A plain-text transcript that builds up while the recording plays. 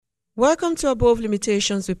Welcome to Above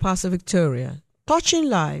Limitations with Pastor Victoria, touching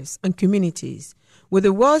lives and communities with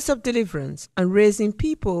the words of deliverance and raising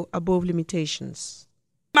people above limitations.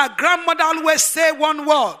 My grandmother always say one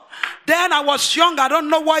word. Then I was young, I don't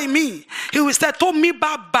know what it means. He would say, "To me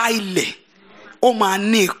ba baile, o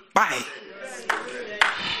mani pai."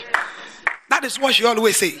 That is what she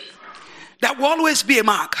always say. There will always be a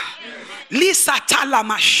mark. Lisa Tala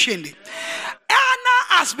Machine.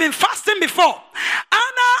 Anna has been fasting before.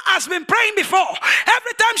 Anna has been praying before.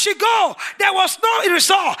 Every time she go, there was no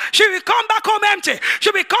result. She will come back home empty. She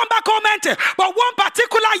will come back home empty. But one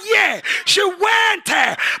particular year, she went.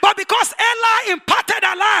 But because Eli imparted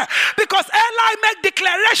her life, because Eli made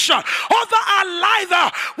declaration over her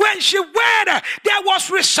life, when she went, there was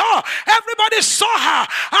result. Everybody saw her,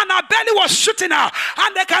 and her belly was shooting her,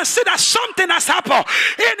 and they can see that something has happened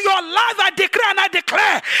in your life. I declare and I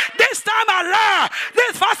declare, this time around,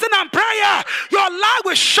 this fasting and prayer, your life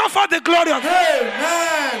will show for the glory of God.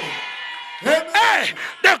 Amen. Amen. Hey,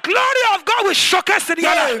 the glory of God will showcase in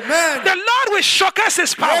your life. Amen. The Lord will showcase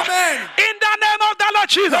His power. Amen. In the name of the Lord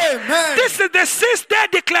Jesus. Amen. This is the 6th-day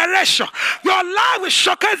declaration. Your life will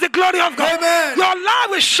showcase the glory of God. Amen. Your life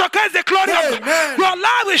will showcase the glory of God. Amen. Your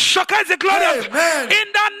life will showcase the glory of God. Amen.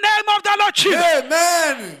 In the name of the Lord Jesus.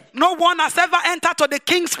 Amen. No one has ever entered to the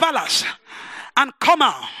king's palace and come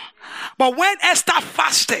out. But when Esther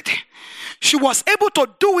fasted, she was able to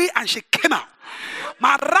do it and she came out.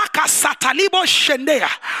 Maraka Satalibo Shendea.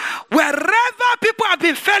 Wherever people have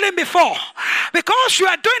been failing before, because you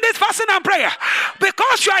are doing this fasting and prayer,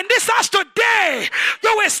 because you are in this house today,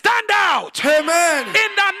 you will stand out. Amen.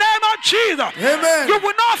 In the name of Jesus. Amen. You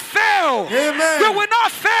will not fail. Amen. You will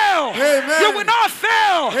not fail. Amen. You will not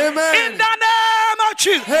fail. Amen. In the name of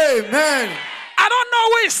Jesus. Amen. I don't know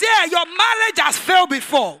who is here. Your marriage has failed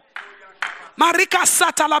before. Marika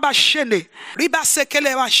sata laba shende. Riba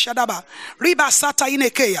sekele wa shadaba. Riba sata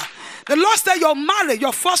inekeya. The Lord said your marriage,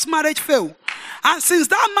 your first marriage failed. And since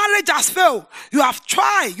that marriage has failed, you have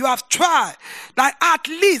tried. Like at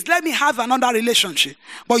least let me have another relationship.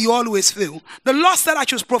 But you always fail. The Lord said I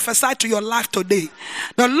should prophesy to your life today.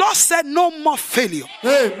 The Lord said no more failure.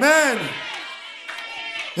 Amen.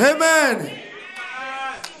 Amen.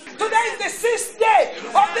 Today is the 6th day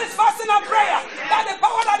of this fasting and prayer. That the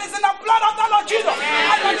power that is in the blood of the Lord Jesus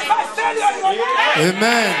identify failure in your life.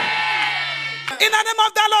 Amen. In the name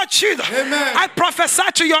of the Lord Jesus, Amen. I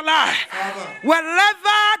prophesy to your life. Father.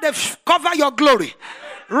 Wherever they cover your glory,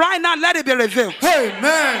 right now let it be revealed.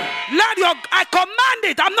 Amen. I command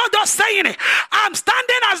it. I'm not just saying it. I'm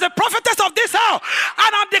standing as the prophetess of this house,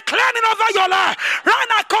 and I'm declaring over your life. Right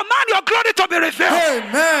now, I command your glory to be revealed.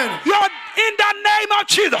 Amen. In the name of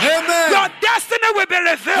Jesus, Amen. your destiny will be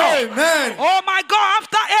revealed. Amen. Oh my God,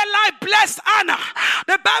 after Eli blessed Anna,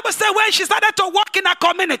 the Bible said when she started to walk in a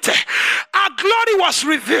community, her glory was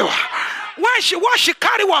revealed. What she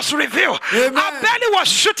carried was revealed. Amen. Her belly was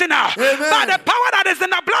shooting out. Amen. By the power that is in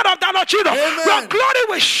the blood of the Lord Jesus, Amen. your glory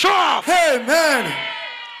will show up. Amen.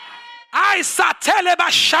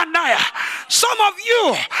 Some of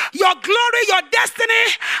you, your glory, your destiny,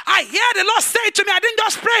 I hear the Lord say to me, I didn't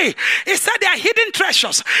just pray. He said there are hidden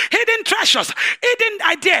treasures, hidden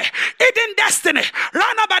idea, hidden destiny.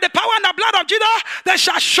 Right now by the power and the blood of Jesus, they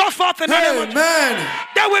shall show forth in the name of Jesus. Amen.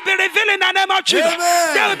 They will be revealed in the name of Jesus.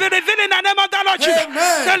 Amen. They will be revealed in the name of the Lord Jesus.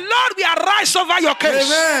 Amen. The Lord will arise over your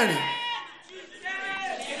case. Amen.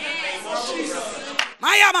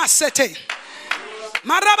 Mayama sete.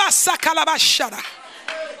 Maraba sakalabashada.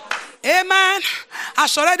 Amen.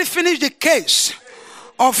 Has already finished the case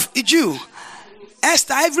of a Jew,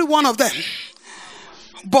 Esther, every one of them.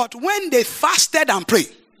 But when they fasted and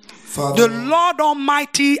prayed, Father, the Lord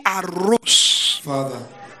Almighty arose, Father,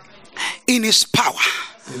 in His power,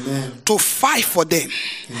 Amen, to fight for them.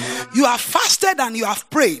 Amen. You have fasted and you have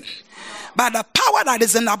prayed by the power that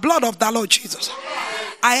is in the blood of the Lord Jesus.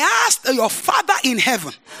 I asked your Father in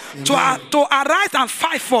heaven to arise and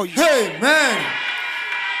fight for you. Amen.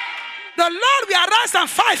 The Lord will arise and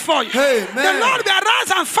fight for you. Amen. The Lord will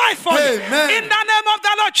arise and fight for you. Amen. In the name of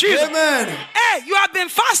the Lord Jesus. Amen. Hey, you have been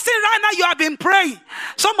fasting right now. You have been praying.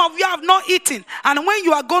 Some of you have not eaten. And when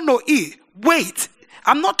you are going to eat, wait.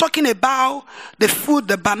 I'm not talking about the food,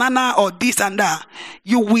 the banana or this and that.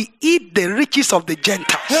 You will eat the riches of the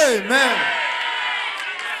Gentiles. Amen.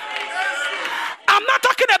 I'm not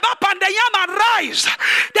talking about pandayam and rice.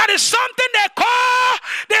 There is something they call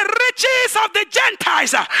the riches of the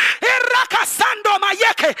Gentiles.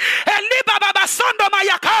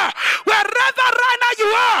 Wherever right now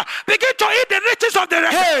you are, begin to eat the riches of the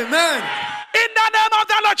Amen. In the name of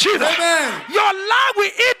the Lord Jesus. Amen. Your life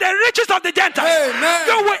will eat the riches of the Gentiles. Amen.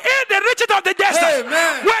 You will eat the riches of the Gentiles.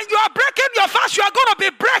 Amen. When you are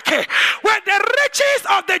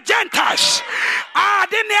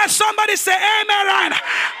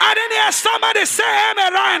Somebody say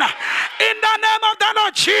amen right now. In the name of the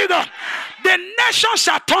Lord Jesus, the nation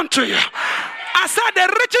shall turn to you. I said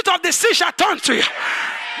the riches of the sea shall turn to you.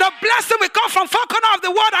 The blessing will come from far corner of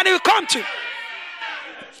the world and it will come to you.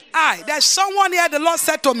 There's someone here, the Lord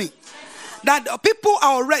said to me, that people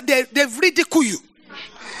are already, they've ridiculed you.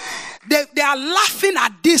 They are laughing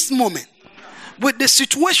at this moment with the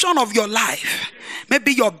situation of your life.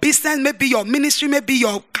 Maybe your business, maybe your ministry, maybe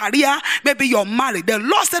your career, maybe your marriage. The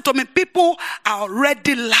Lord said to me, people are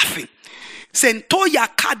already laughing. Sentoya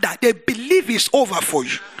kada, they believe it's over for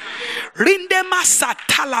you. Rindema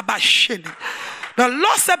satalabashene. The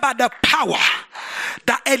Lord said by the power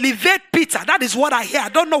that elevate Peter. That is what I hear. I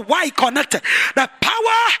don't know why he connected. The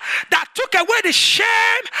power that took away the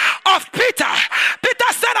shame of Peter.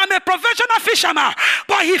 Peter said, I'm a professional fisherman,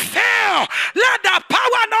 but he failed. Let the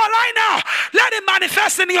power know right now. Let it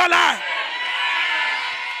manifest in your life.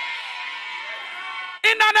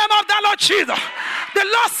 In the name of the Lord Jesus. The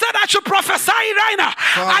Lord said I should prophesy right now.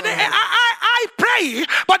 And I pray,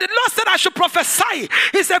 but the Lord said I should prophesy.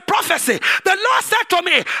 It's a prophecy. The Lord said to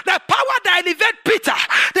me, the power that elevates Peter,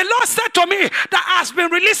 the Lord said to me that has been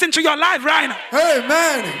released into your life right now.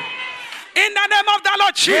 Amen. In the name of the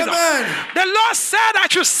Lord Jesus. Amen. The Lord said I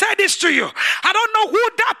should say this to you. I don't know who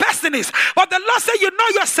that person is, but the Lord said you know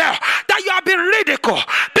yourself that you have been ridiculed.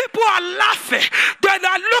 People are laughing. They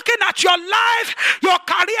are looking at your life, your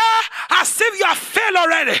career, as if you have failed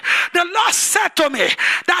already. The Lord said to me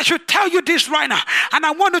that I should tell you this right now, and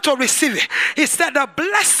I want you to receive it. He said the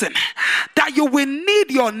blessing that you will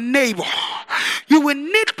need your neighbor. You will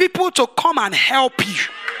need people to come and help you.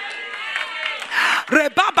 Is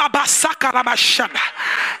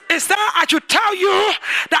that I should tell you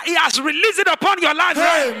that he has released it upon your life?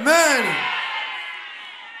 Amen.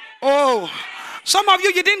 Oh, some of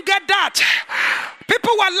you didn't get that.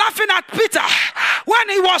 People were laughing at Peter when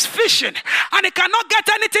he was fishing and he cannot get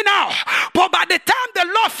anything out. But by the time the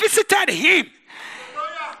Lord visited him,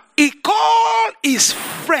 he called his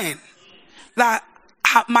friend that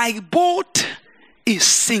my boat is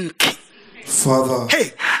sinking. Father.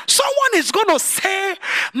 Hey, someone is going to say,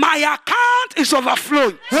 my account is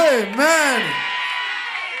overflowing. Amen.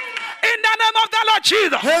 In the name of the Lord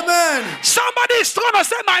Jesus. Amen. Somebody is going to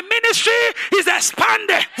say, my ministry is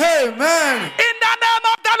expanding. Amen. In the name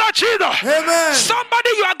of the Lord Jesus. Amen. Somebody,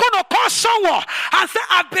 you are going to call someone and say,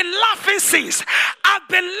 I've been laughing since. I've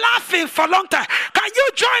been laughing for a long time. Can you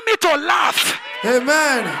join me to laugh?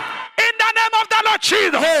 Amen. In the name of the Lord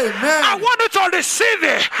Jesus. Amen. I want you to receive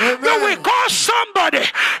it. Amen. You will call somebody.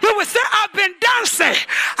 You will say, I've been dancing.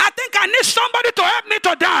 I think I need somebody to help me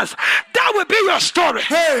to dance. That will be your story.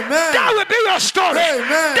 Amen. That will be your story.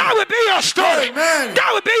 Amen. That will be your story. Amen. That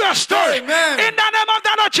will be your story. Amen. In the name of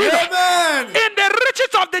the Lord Jesus. Amen. In the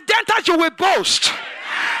riches of the Gentiles you will boast.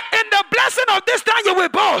 In the blessing of this land you will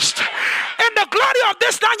boast. In the glory of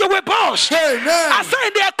this land you will boast. Amen. I say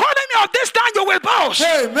in the economy of this land you will boast.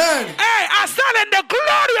 Amen. Hey, I said in the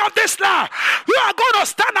glory of this land, you are going to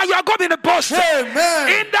stand and you are going to boast. Amen.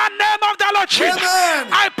 In the name of the Lord Jesus,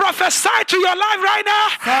 Amen. I prophesy to your life right now,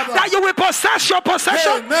 Father, that you will possess your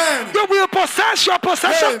possession. Amen. You will possess your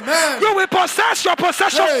possession. Amen. You will possess your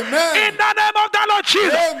possession. Amen. In the name of the Lord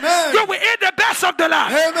Jesus, Amen. you will eat the best of the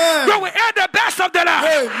land. Amen. You will eat the best of the land.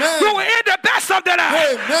 Amen. You will eat the best of the land.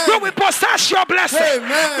 Amen. You will possess your blessing.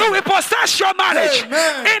 Amen. You will possess your marriage.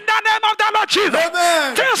 Amen. In the name of the Lord Jesus,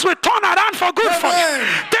 Amen. things will turn around for good for you. Amen.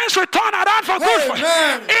 Things will turn around for good for you.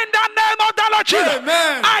 Amen. In the name of the Lord Jesus,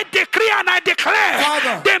 Amen. I decree and I declare,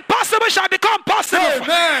 Father, the impossible shall become possible.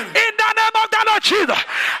 Amen. In the name of the Lord Jesus,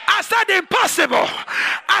 I said the impossible.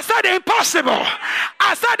 I said the impossible.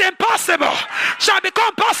 I said the impossible shall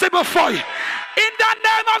become possible for you. In the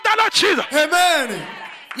name of the Lord Jesus. Amen.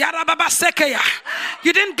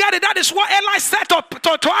 You didn't get it. That is what Eli said to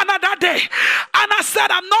Anna that day. Anna said,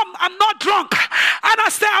 I'm not drunk. Anna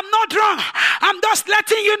said, I'm not drunk. I'm just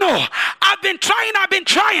letting you know. I've been trying.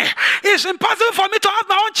 It's impossible for me to have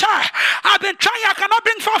my own child. I've been trying. I cannot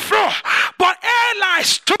bring forth fruit. But Eli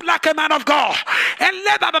stood like a man of God. And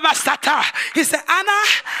he said, Anna,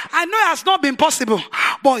 I know it has not been possible,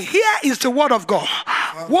 but here is the word of God.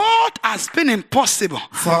 What has been impossible,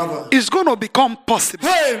 Father, is going to become possible.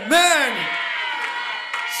 Amen.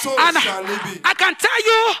 So And shall it be. I can tell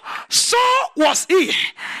you, so was he.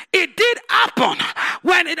 It did happen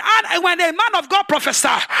when a man of God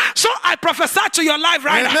prophesied. So I prophesy to your life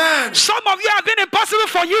right now. Amen. Some of you have been impossible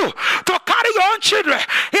for you to carry your own children.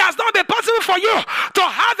 It has not been possible for you to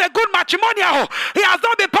have a good matrimonial. It has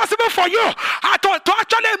not been possible for you to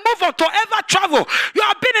actually move on, to ever travel. You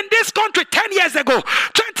have been in this country 10 10 years ago,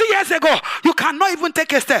 20 years ago, you cannot even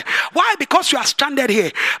take a step. Why? Because you are stranded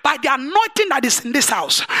here. By the anointing that is in this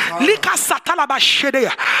house. By the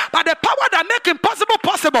power that make impossible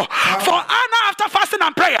possible for Anna after fasting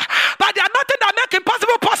and prayer. By the anointing that make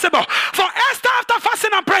impossible possible for Esther after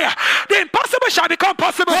fasting and prayer. The impossible shall become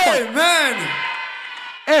possible for you. Amen.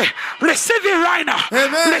 Hey, receive it right now.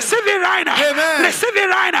 Amen. Receive it right now. Amen. Receive it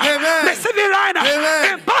right now. Amen. Receive it right now.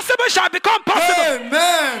 Amen. Impossible shall become possible.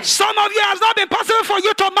 Amen. Some of you has not been possible for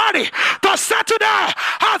you to marry, to settle down.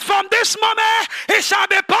 As from this moment, it shall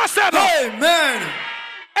be possible. Amen.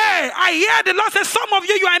 Hey, I hear the Lord say, some of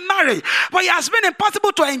you are married, but it has been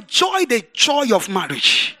impossible to enjoy the joy of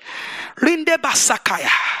marriage. Rinde basakaya.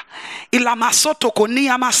 Ilamasoto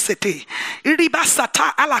konia masete.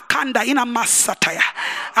 Iribasata alakanda ina masataya.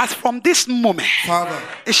 As from this moment, Father,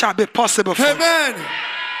 it shall be possible for you. amen.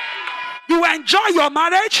 You will enjoy your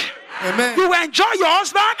marriage. Amen. You will enjoy your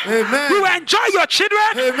husband. Amen. You will enjoy your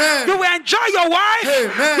children. Amen. You will enjoy your wife.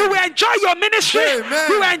 Amen. You will enjoy your ministry.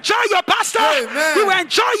 Amen. You will enjoy your pastor. Amen. You will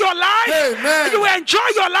enjoy your life. Amen. You will enjoy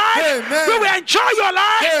your life. Amen. You will enjoy your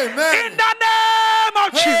life. Amen. In the name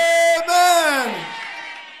of Jesus. Amen.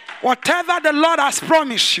 Whatever the Lord has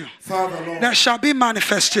promised you, Father, Lord. there shall be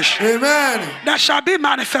manifestation. Amen. There shall be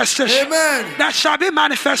manifestation. Amen. There shall be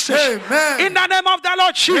manifestation. Amen. In the name of the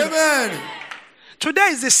Lord Jesus. Amen. Today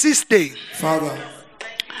is the 6th day. Father.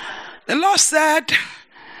 The Lord said,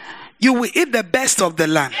 you will eat the best of the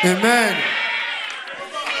land. Amen.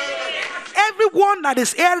 Everyone that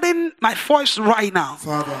is hearing my voice right now,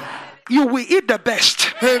 Father. you will eat the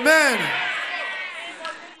best. Amen.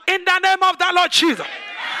 In the name of the Lord Jesus.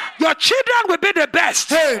 Your children will be the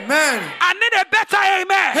best. Amen. I need a better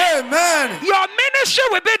amen. Amen. Your ministry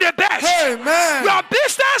will be the best. Amen. Your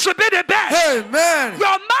business will be the best. Amen.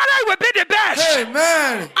 Your marriage will be the best.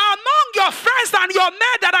 Amen. Among your friends and your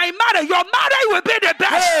men that are married, your marriage will be the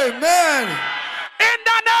best. Amen. In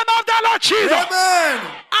the name of the Lord Jesus. Amen.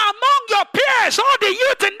 Among your peers, all the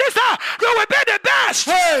youth in this house, you will be the best.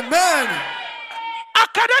 Amen.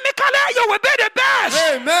 Academically, you will be the best.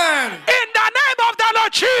 Amen. In the name of the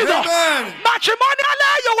Lord Jesus. Amen.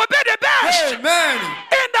 Matrimonially, you will be the best. Amen.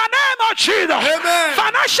 In the name of Jesus. Amen.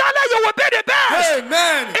 Financially, you will be the best.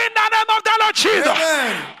 Amen. In the name of the Lord Jesus.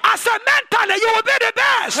 Amen. As a mentally, you will be the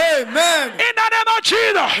best. Amen. In the name of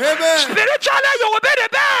Jesus. Amen. Spiritually, you will be the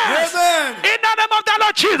best. Amen. In the name of the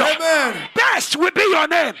Lord Jesus. Amen. Best will be your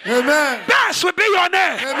name. Amen. Best will be your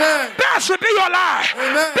name. Amen. Best will be your life.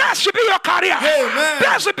 Amen. Best will be your career. Amen.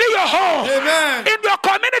 Best will be your home. Amen. In your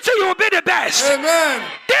community, you will be the best. Amen.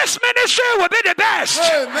 This ministry will be the best.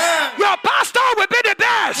 Amen. Your pastor will be the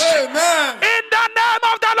best. Amen. In the name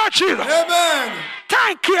of the Lord Jesus. Amen.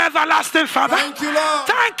 Thank you, everlasting Father. Thank you, Lord.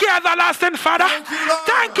 Thank you, everlasting Father. Thank you, Lord.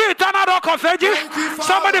 Thank you, eternal rock of ages. Thank you, Father.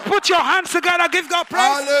 Somebody put your hands together. Give God praise.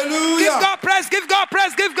 Hallelujah. Give God praise. Give God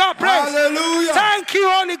praise. Give God praise. Hallelujah. Thank you,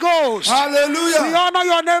 Holy Ghost. We Hallelujah. honor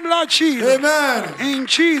your name, Lord Jesus. Amen. In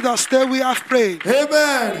Jesus' name we have prayed.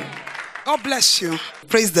 Amen. God bless you.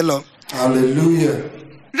 Praise the Lord. Hallelujah.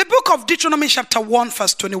 The book of Deuteronomy chapter 1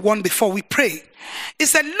 verse 21, before we pray, it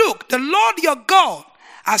said, look, the Lord your God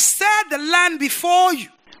has set the land before you.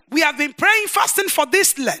 We have been praying, fasting for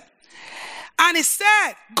this land. And he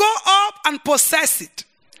said, go up and possess it.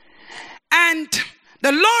 And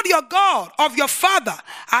the Lord your God of your father,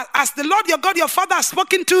 as the Lord your God your father has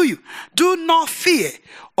spoken to you, do not fear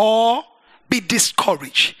or be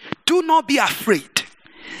discouraged. Do not be afraid.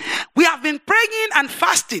 We have been praying and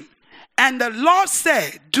fasting. And the Lord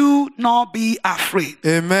said, do not be afraid.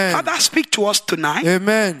 Amen. Father, speak to us tonight.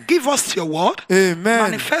 Amen. Give us your word. Amen.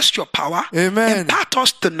 Manifest your power. Amen. Impart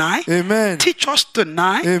us tonight. Amen. Teach us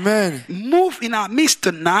tonight. Amen. Move in our midst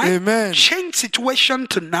tonight. Amen. Change situation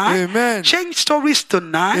tonight. Amen. Change stories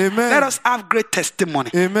tonight. Amen. Let us have great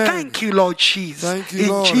testimony. Amen. Thank you, Lord Jesus. Thank you, in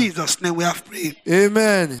Lord. Jesus' name we have prayed.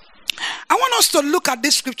 Amen. I want us to look at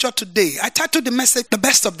this scripture today. I titled the message, The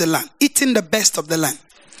Best of the Land. Eating the best of the land.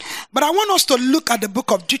 But I want us to look at the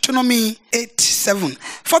book of Deuteronomy 8:7.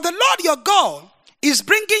 For the Lord your God is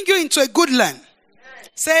bringing you into a good land.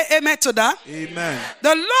 Say amen to that. Amen.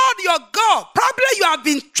 The Lord your God, probably you have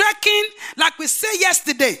been trekking like we said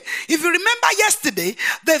yesterday. If you remember yesterday,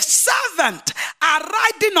 the servant are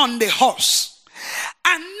riding on the horse.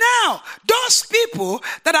 And now, those people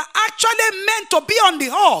that are actually meant to be on the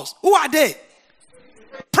horse, who are they?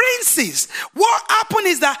 Princes. What happened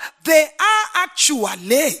is that they are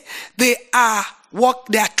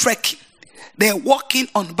trekking. They're walking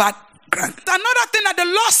on, but grant. Another thing that the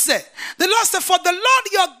Lord said, for the Lord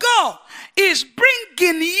your God is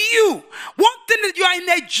bringing you. One thing that you are in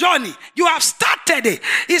a journey, you have started it.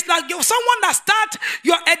 It's like you're someone that start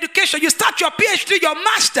your education, you start your PhD, your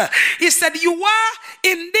master. He said you are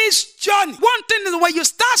in this journey. One thing is when you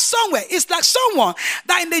start somewhere, it's like someone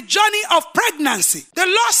that in the journey of pregnancy. The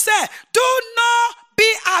Lord said, do not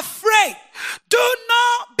be afraid. Do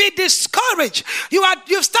not be discouraged.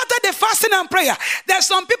 You've started the fasting and prayer. There's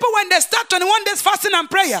some people when they start 21 days fasting and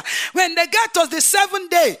prayer, when they get to the 7th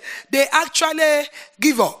day, they actually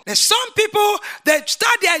give up. There's some people they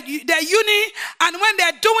start their uni, and when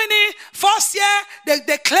they're doing it, first year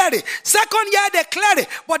they clear it, second year they clear it,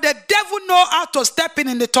 but the devil know how to step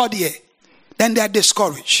in the 3rd year. Then they're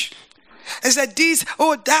discouraged. He said this,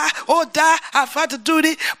 that, I've had to do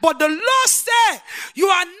this. But the Lord said, you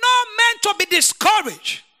are not meant to be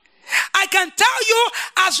discouraged. I can tell you,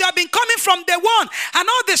 as you have been coming from day one, and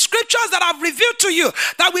all the scriptures that I've revealed to you,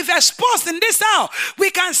 that we've exposed in this hour,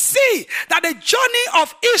 we can see that the journey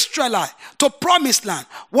of Israelite to promised land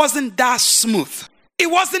wasn't that smooth. It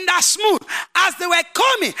wasn't that smooth. As they were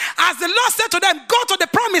coming, as the Lord said to them, go to the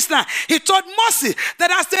promised land, he told Moses that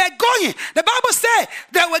as they were going, the Bible said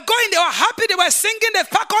they were going, they were happy, they were singing, they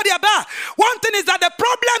packed all their bag. One thing is that the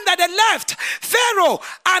problem that they left, Pharaoh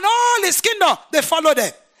and all his kingdom, they followed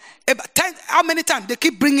them. How many times? They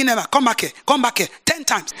keep bringing them back. Come back here. 10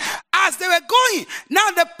 times. As they were going, now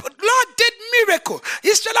the Lord did miracle.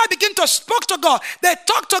 Israelites began to speak to God. They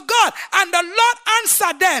talked to God, and the Lord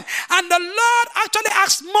answered them. And the Lord actually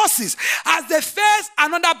asked Moses, as they faced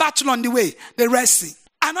another battle on the way, the Red Sea.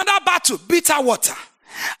 Another battle, bitter water.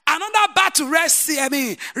 Another battle,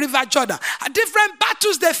 River Jordan. Different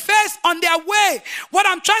battles they face on their way. What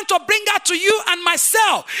I'm trying to bring out to you and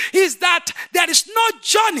myself is that there is no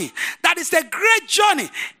journey that is a great journey,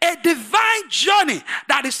 a divine journey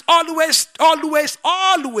that is always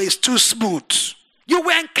too smooth. You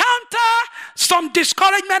will encounter some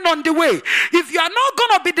discouragement on the way. If you are not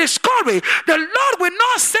going to be discouraged, the Lord will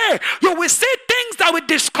not say you will see things that will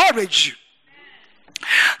discourage you.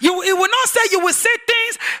 It will not say you will say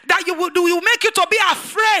things that will make you to be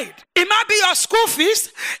afraid. It might be your school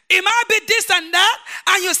fees. It might be this and that.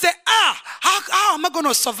 And you say, how am I going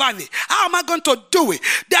to survive it? How am I going to do it?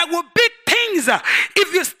 There will be things.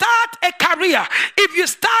 If you start a career, if you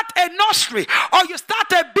start a nursery, or you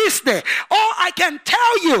start a business, I can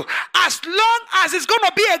tell you, as long as it's going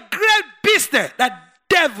to be a great business, the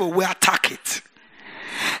devil will attack it.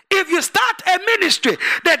 If you start a ministry,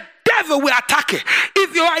 the devil will attack it.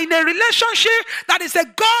 If you are in a relationship that is a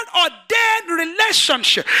God-ordained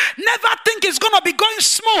relationship, never think it's going to be going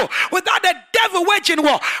smooth without the devil waging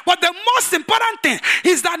war. But the most important thing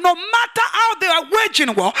is that no matter how they are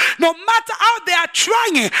waging war, no matter how they are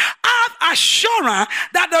trying, have assurance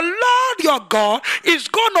that the Lord your God is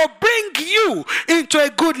going to bring you into a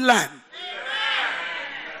good land.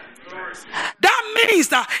 That means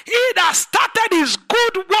that he that started his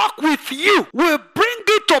good work with you will bring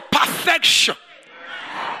it to perfection.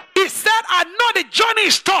 He said, I know the journey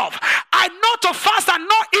is tough. I know to fast and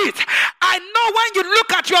not eat. I know when you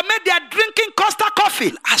look at your mate, they are drinking Costa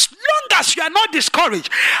coffee. As long as you are not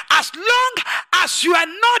discouraged, as long as you are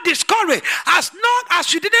not discouraged, as long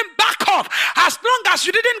as you didn't back up, as long as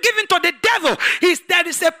you didn't give in to the devil, there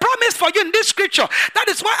is a promise for you in this scripture. That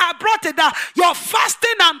is why I brought it that your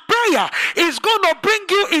fasting and prayer is going to bring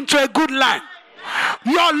you into a good land.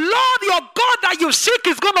 Your Lord, your God that you seek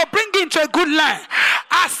is going to bring you into a good land.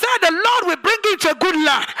 I said the Lord will bring you into a good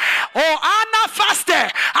land. Anna fasted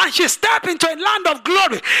and she stepped into a land of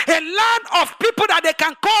glory, a land of people that they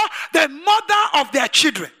can call the mother of their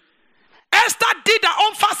children. Esther did her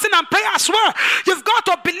own fasting and prayer as well. You've got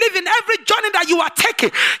to believe in every journey that you are taking.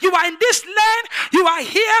 You are in this land, you are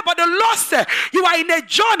here, but the Lord said you are in a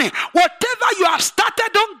journey. Whatever you have started,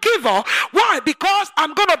 don't give up. Why? Because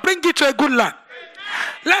I'm going to bring you to a good land.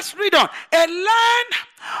 Let's read on. A land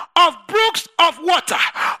of brooks of water,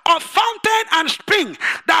 of fountain and spring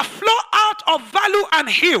that flow out of valley and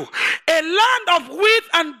hill, a land of wheat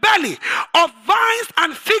and barley, of vines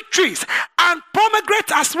and fig trees and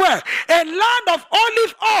pomegranates as well, a land of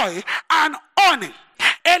olive oil and honey,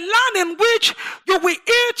 a land in which you will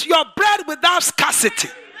eat your bread without scarcity,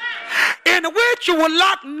 in which you will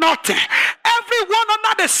lack nothing. everyone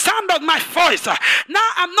under the sound of my voice. Now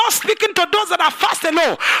I'm not speaking to those that are fast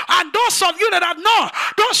alone, and those of you that have not,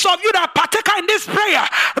 those of you that are partaker in this prayer,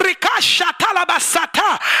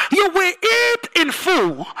 you will eat in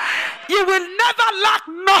full. You will never lack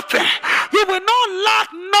nothing. You will not lack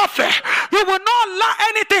nothing. You will not lack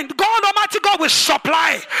anything. God Almighty God will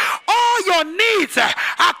supply all your needs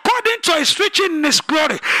according to his riches in his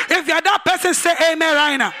glory. If you're that person, say amen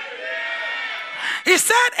right now. He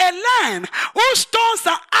said, a land whose stones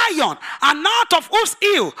are iron, and out of whose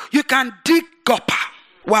heel you can dig copper.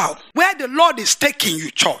 Wow. Where the Lord is taking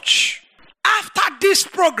you, church. After this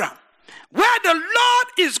program, where the Lord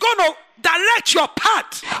is going to direct your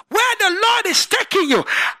path, where the Lord is taking you,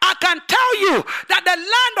 I can tell you that the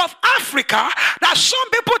land of Africa, that some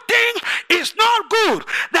people think is not good,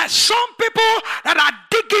 there's some people that are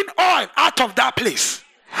digging oil out of that place.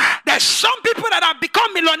 There's some people that have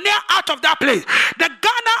become millionaire out of that place. The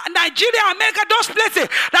Ghana, Nigeria, America, those places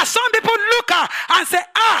that some people look at and say,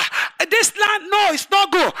 this land, no, it's not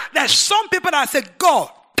good. There's some people that say,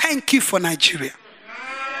 God, thank you for Nigeria.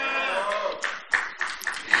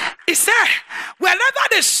 He said, wherever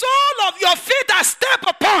the sole of your feet are stepped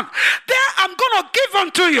upon, there I'm going to give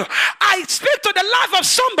unto you. I speak to the life of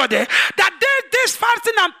somebody that did this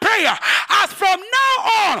fasting and prayer. As from now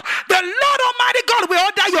on, the Lord Almighty God will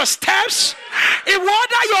order your steps. He will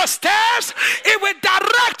order your steps. He will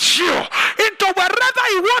direct you into wherever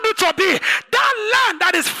He wants you to be. That land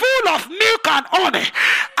that is full of milk and honey.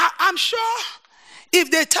 I'm sure if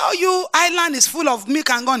they tell you island is full of milk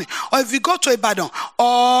and honey, or if you go to Ibadan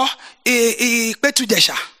or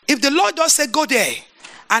Petujesha, if the Lord just say go there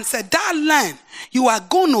and say that land you are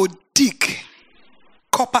going to dig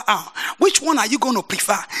copper out, which one are you going to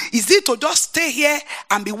prefer? Is it to just stay here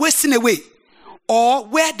and be wasting away, or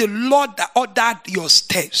where the Lord ordered your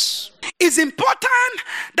steps? It's important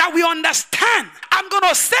that we understand. I'm going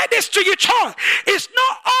to say this to you, church. It's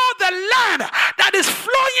not all the land that is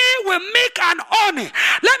flowing with milk and honey.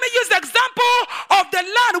 Let me use the example of the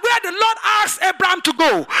land where the Lord asked Abraham to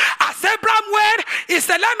go. As Abraham went, he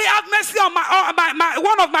said, let me have mercy on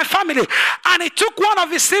one of my family. And he took one of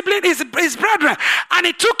his siblings, his brethren, and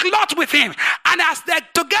he took Lot with him. And as they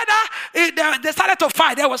together, they started to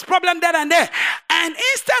fight. There was problem there and there. And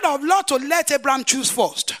instead of Lot to let Abraham choose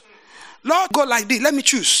first, Lord, go like this, let me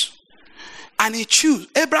choose. And he chose.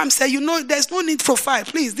 Abraham said, there's no need for fight.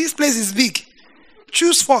 Please, this place is big.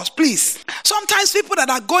 Choose first, please. Sometimes people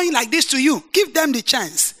that are going like this to you, give them the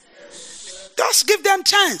chance. Just give them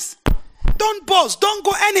chance. Don't boast. Don't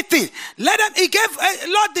go anything. Let them. He gave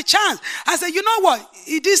Lord the chance. I said, you know what?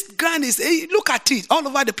 This ground is, look at it all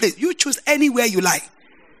over the place. You choose anywhere you like.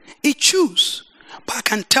 He choose. But I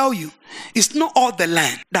can tell you, it's not all the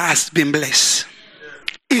land that has been blessed.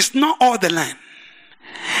 It's not all the land.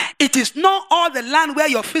 It is not all the land where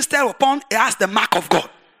your feet step upon has the mark of God.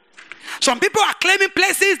 Some people are claiming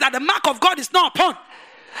places that the mark of God is not upon.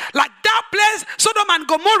 Like that place, Sodom and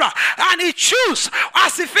Gomorrah. And he choose.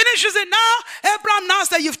 As he finishes it now, Abraham now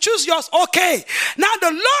said, you've choose yours. Okay. Now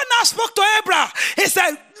the Lord now spoke to Abraham. He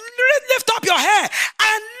said, lift up your head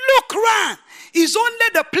and look round. It's only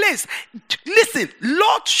the place. Listen,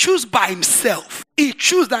 Lord choose by himself. He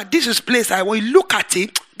choose that this is place. I will look at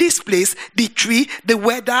it. This place, the tree, the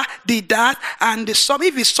weather, the that, and the summer.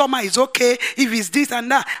 If it's summer, it's okay. If it's this and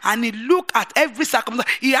that, and he look at every circumstance.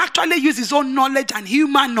 He actually use his own knowledge and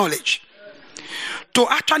human knowledge to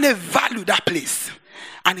actually value that place,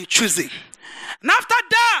 and he choose it. And after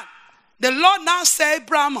that, the Lord now said,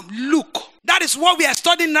 Abraham, look. That is what we are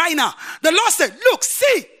studying right now. The Lord said, look,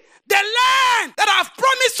 see. The land that I've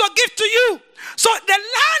promised to give to you. So the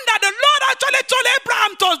land that the Lord actually told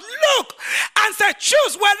Abraham to look and said,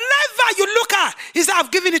 choose wherever you look at. He said,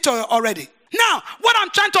 I've given it to you already. Now, what I'm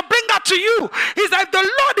trying to bring out to you is that if the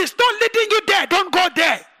Lord is not leading you there, don't go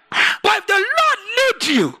there. But if the Lord leads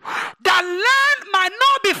you, the land might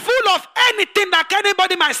not be full of anything that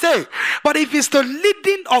anybody might say. But if it's the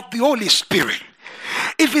leading of the Holy Spirit,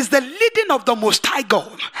 if it's the leading of the Most High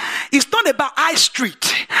God, it's not about high street.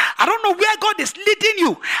 I don't know where God is leading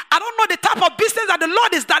you. I don't know the type of business that the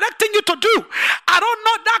Lord is directing you to do. I don't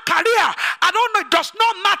know that career. I don't know. It does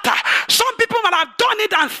not matter. Some people might have done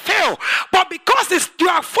it and failed. But because you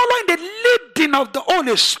are following the leading of the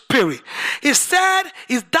Holy Spirit, he said,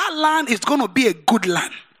 that land is going to be a good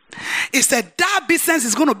land. He said that business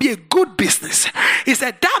is going to be a good business. He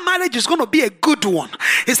said that marriage is going to be a good one.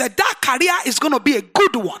 He said that career is going to be a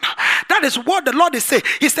good one. That is what the Lord is saying.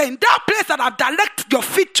 He said in that place that I've directed your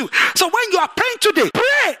feet to. So when you are praying today,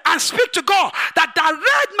 pray and speak to God that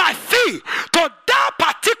direct my feet to that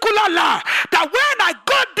particular land. That when I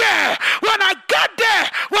go there, when I get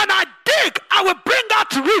there, when I dig, I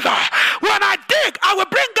out river. When I dig, I will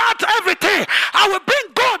bring out everything. I will bring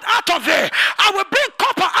gold out of it. I will bring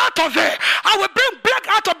copper out of it. I will bring bread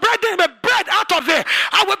out of bread out of it.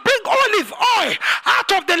 I will bring olive oil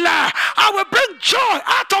out of the land. I will bring joy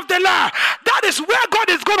out of the land. That is where God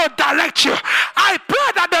is going to direct you. I pray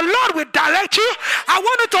that the Lord will direct you. I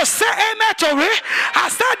want you to say amen to it. I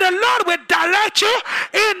said the Lord will direct you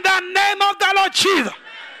in the name of the Lord Jesus.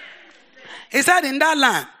 He said in that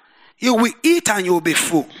land, you will eat and you will be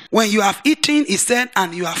full. When you have eaten, he said,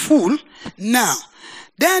 and you are full, now,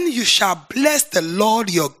 then you shall bless the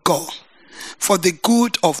Lord your God for the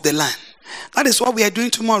good of the land. That is what we are doing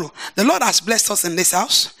tomorrow. The Lord has blessed us in this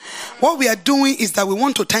house. What we are doing is that we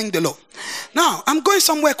want to thank the Lord. Now, I'm going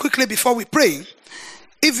somewhere quickly before we pray.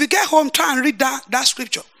 If you get home, try and read that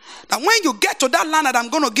scripture. That when you get to that land that I'm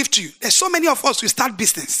going to give to you, there's so many of us who start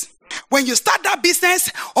business. When you start that business,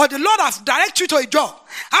 or the Lord has directed you to a job,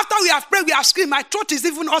 after we have prayed, we have screamed, my throat is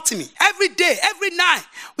even hurting me. Every day, every night,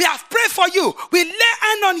 we have prayed for you. We lay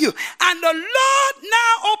hand on you. And the Lord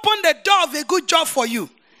now opened the door of a good job for you.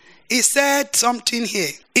 He said something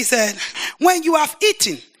here. He said, when you have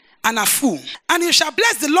eaten and are full, and you shall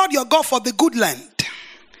bless the Lord your God for the good land,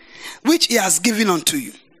 which he has given unto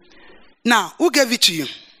you. Now, who gave it to you?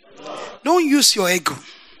 Don't use your ego.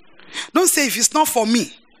 Don't say, if it's not for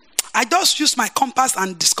me, I just use my compass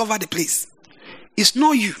and discover the place. It's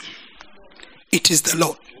not you. It is the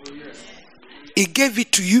Lord. He gave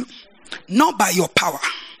it to you, not by your power,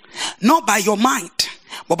 not by your mind,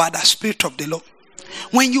 but by the Spirit of the Lord.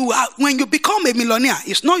 When you become a millionaire,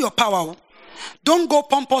 it's not your power. Don't go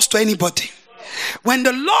pompous to anybody. When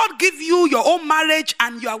the Lord give you your own marriage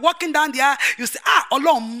and you are walking down the aisle, you say,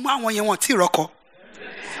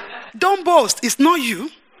 don't boast. It's not you.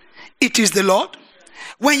 It is the Lord.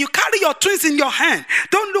 When you carry your twins in your hand,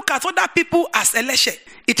 don't look at other people as election.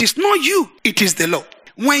 It is not you. It is the Lord.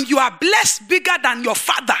 When you are blessed bigger than your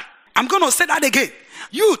father, I'm going to say that again.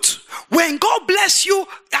 Youth, when God bless you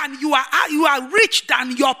and you are rich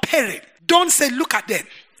than your parent, don't say, look at them.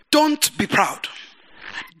 Don't be proud.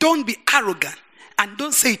 Don't be arrogant. And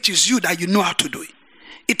don't say it is you that you know how to do it.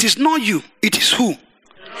 It is not you. It is who?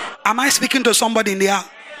 Am I speaking to somebody in the house?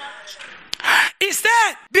 He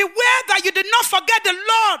said, beware that you did not forget the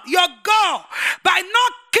Lord your God by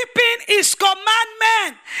not keeping his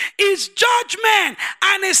commandment, his judgment,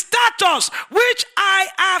 and his statutes, which I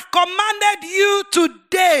have commanded you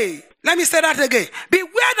today. Let me say that again.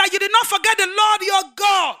 Beware that you did not forget the Lord your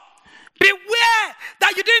God. Beware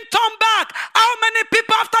that you didn't turn back. How many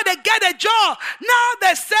people after they get a job, now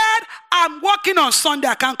they said, I'm working on Sunday,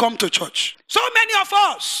 I can't come to church. So many of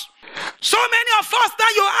us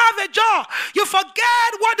that you have a job, you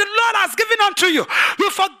forget what the Lord has given unto you. You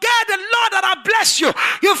forget the Lord that has blessed you.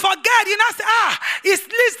 You forget, you now say, it's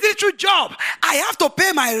this little job. I have to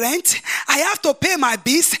pay my rent. I have to pay my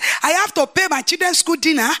bills. I have to pay my children's school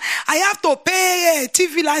dinner. I have to pay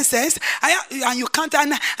TV license. And you can't,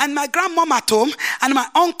 and my grandmom at home, and my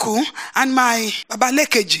uncle, and my Baba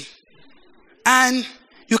Lekeji. And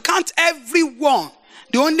you count everyone.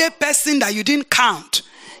 The only person that you didn't count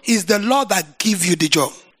is the Lord that give you the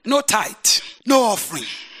job. No tithe, no offering.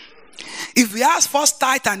 If we ask first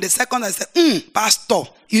tithe and the second, I say, pastor,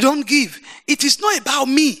 you don't give. It is not about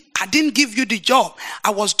me. I didn't give you the job. I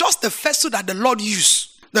was just the vessel that the Lord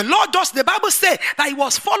used. The Bible said that he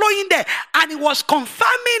was following there and he was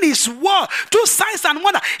confirming his word through signs and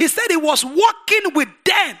wonder. He said he was walking with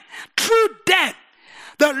them, through them.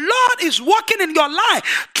 The Lord is working in your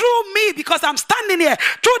life through me because I'm standing here,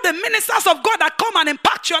 through the ministers of God that come and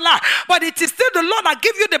impact your life. But it is still the Lord that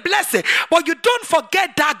give you the blessing. But you don't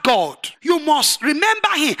forget that God. You must remember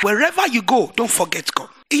him. Wherever you go, don't forget God.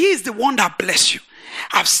 He is the one that bless you.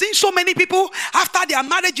 I've seen so many people, after their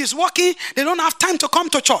marriage is working, they don't have time to come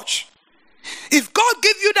to church. If God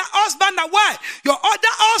give you that husband, that wife, your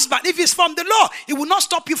other husband, if it's from the Lord, it will not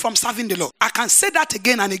stop you from serving the Lord. I can say that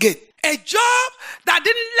again and again. A job that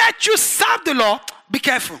didn't let you serve the Lord, be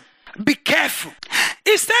careful. Be careful.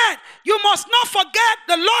 He said, you must not forget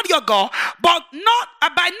the Lord your God, but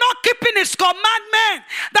by not keeping his commandment.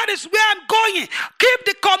 That is where I'm going. Keep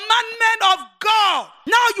the commandment of God.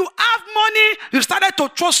 Now you have money, you started to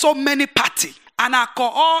throw so many parties, and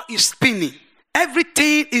alcohol is spinning.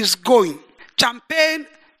 Everything is going. Champagne,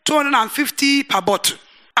 250 per bottle.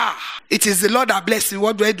 It is the Lord that bless me.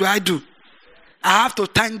 What do I do? I have to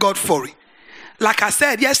thank God for it. Like I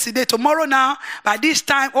said yesterday, tomorrow now, by this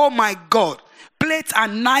time, oh my God, plates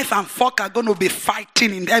and knife and fork are going to be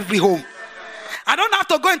fighting in every home. I don't have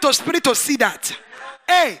to go into spirit to see that.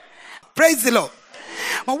 Hey, praise the Lord.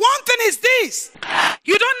 But one thing is this.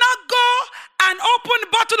 You do not go and open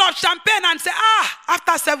a bottle of champagne and say,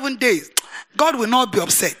 after 7 days, God will not be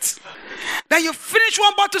upset. Then you finish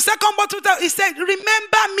one bottle, second bottle, he said,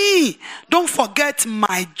 remember me. Don't forget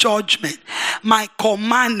my judgment, my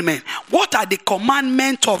commandment. What are the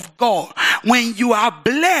commandments of God? When you are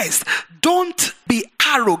blessed, don't be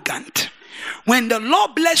arrogant. When the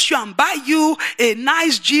Lord bless you and buy you a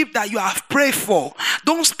nice Jeep that you have prayed for,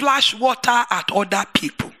 don't splash water at other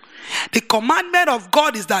people. The commandment of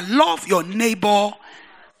God is that love your neighbor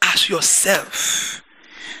as yourself.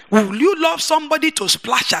 Will you love somebody to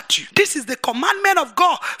splash at you? This is the commandment of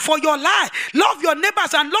God for your life. Love your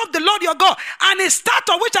neighbors and love the Lord your God. And it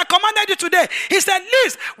starts of which I commanded you today. He said,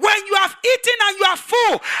 listen, when you have eaten and you are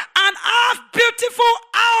full and have beautiful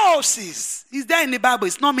houses. Is there in the Bible?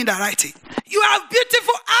 It's not me that write it. You have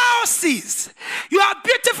beautiful houses. You have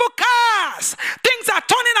beautiful cars. Things are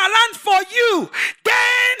turning around for you.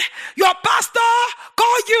 Then your pastor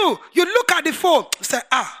call you. You look at the phone. Say,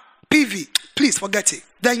 PV, please forget it.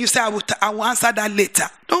 Then you say, I will answer that later.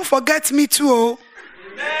 Don't forget me too. Oh.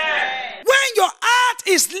 When your heart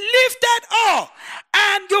is lifted up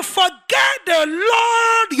and you forget the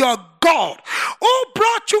Lord your God who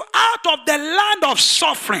brought you out of the land of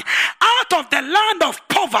suffering, out of the land of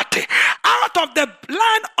poverty, out of the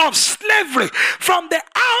land of slavery, from the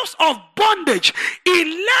house of bondage. He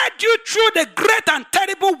led you through the great and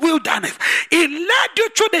terrible wilderness. He led you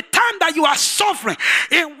through the time that you are suffering,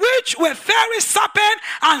 in which were fiery serpent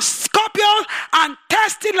and scorpions and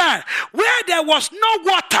thirsty land, where there was no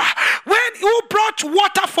water. Who brought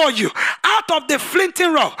water for you out of the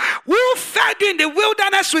flinting rock? Who fed you in the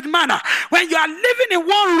wilderness with manna? When you are living in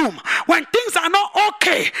one room, when things are not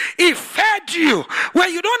okay, he fed you.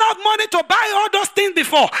 When you don't have money to buy all those things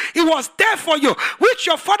before, he was there for you, which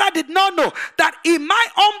your father did not know, that he might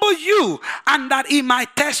humble you and that he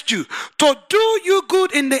might test you to do you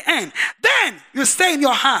good in the end. Then you say in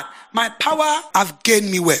your heart, my power have gained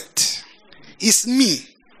me wealth. It's me.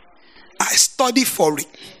 I study for it.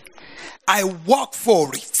 I work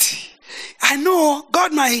for it. I know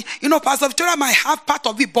God might, Pastor Victoria might have part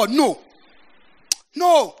of it, but no,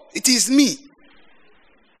 it is me.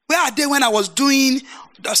 Where are they when I was doing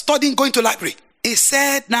the studying, going to library? He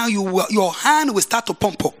said, now your hand will start to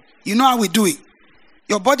pump up. You know how we do it.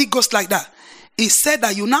 Your body goes like that. He said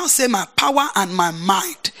that you now say, my power and my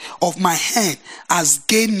might of my hand has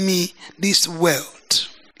gained me this wealth.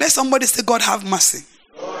 Let somebody say, God have mercy.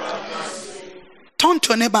 Turn to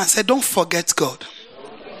your neighbor and say, don't forget God.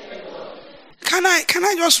 Can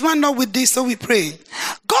I just run up with this so we pray?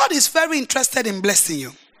 God is very interested in blessing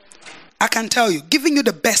you. I can tell you, giving you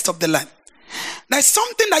the best of the land. There's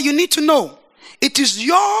something that you need to know. It is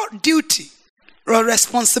your duty or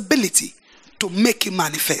responsibility to make it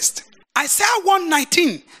manifest. Isaiah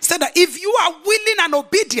 1:19 said that if you are willing and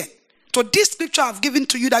obedient to this scripture I've given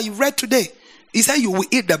to you that you read today, he said you will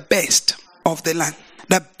eat the best of the land.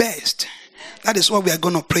 The best. That is what we are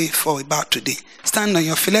going to pray for about today. Stand on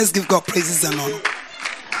your feet. Let's give God praises and honor.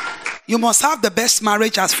 You must have the best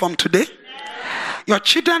marriage as from today. Your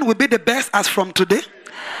children will be the best as from today.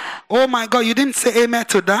 Oh my God, you didn't say amen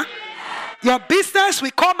to that. Your business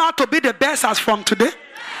will come out to be the best as from today.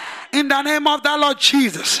 In the name of the Lord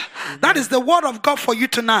Jesus. That is the word of God for you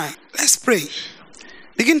tonight. Let's pray.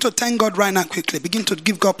 Begin to thank God right now quickly. Begin to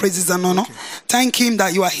give God praises and honor. Thank him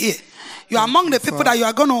that you are here. You are among the people that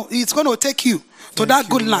it's going to take you to that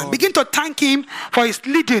good land. Begin to thank him for his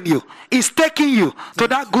leading you. He's taking you to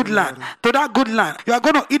that good land. To that good land. You are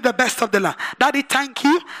going to eat the best of the land. Daddy, thank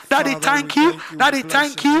you. Daddy, thank you. Daddy,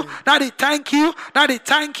 thank you. Daddy, thank you. Daddy,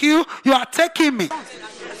 thank you. You are taking me.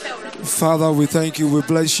 Father, we thank you. We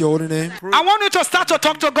bless your holy name. I want you to start to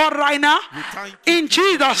talk to God right now. In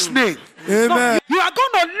Jesus' name. Amen. You are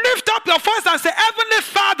going to lift up your voice and say, Heavenly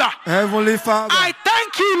Father. Heavenly Father. I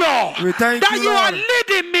thank you, Lord. We thank that you, you Lord. are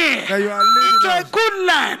leading me That you are leading into us a good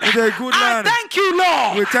land. into a good land. I thank you,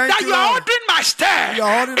 Lord. We thank that you, you are Lord. holding my step You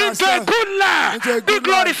are holding our into a step good land. into a Be good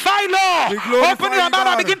glorified, Lord. Be glorified, Open your mouth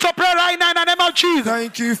and God. begin to pray right now in the name of Jesus.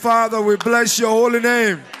 Thank you, Father. We bless your holy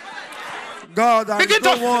name. God, I Begin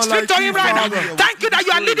to speak to him right now. Thank you that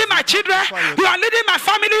you are leading my children. You are leading my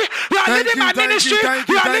family. You are Thank leading you, my thank you, ministry. thank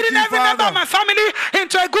you, You are thank leading you, every member of Father. my family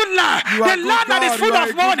into a good land. You are The good land that is God, full you are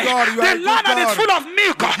of a good money. God, you are The a good land that is God. full of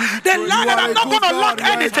milk. The land that are I'm a not good going to God, lack you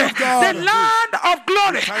are a anything. good God. The land of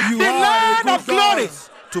glory. You The are a land good of glory.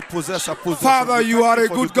 God. To possess a possession. Father, We you thank are a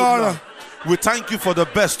for good the God. land. We thank you for the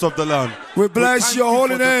best of the land. We bless thank your you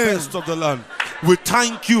holy for name. The best of the land. We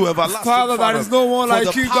thank you, everlasting Father, there is no one for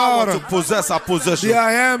like the you, power God. to possess our possession. The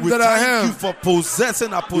I am we that I thank am. you for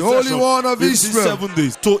possessing our The possession. Holy One of in these Israel. 7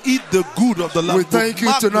 days to eat the good of the land. We thank you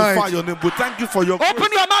magnify tonight. your name. We thank you for your Open grace.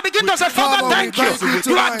 your mouth, begin to say, Father, Father, thank we you. thank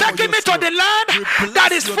you You are tonight. taking me to the land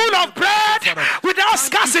that is full of bread without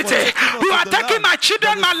scarcity. You are taking my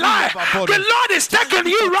children, my life. The Lord is taking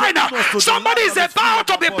you right now. Somebody is about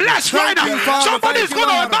to be blessed right now. Somebody is going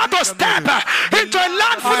to about to step into a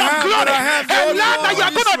land full of glory. A land that you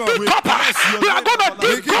are going to dig copper. You are going to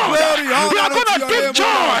dig gold. You are going to dig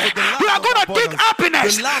joy. You are going to dig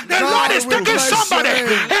happiness. The Lord is taking somebody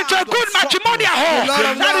into a good matrimonial home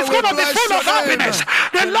that is going to be full of happiness.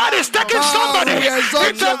 The Lord is taking somebody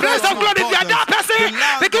into a place of glory. If you are that person,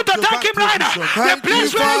 begin to thank him right now. The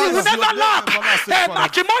place where you will never lack. A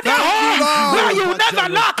matrimonial home where you will never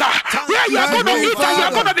lack. Where you are going to eat and you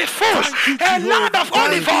are going to be full. A land of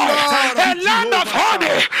olive oil. A land of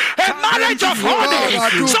honey. A marriage of honey.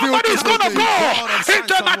 Somebody is going to go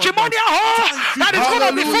into a matrimonial home that is going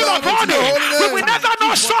to be full of honey. We will never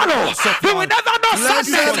know sorrow. We will never know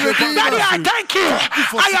sadness. Daddy, I thank you.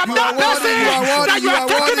 I am that person that you are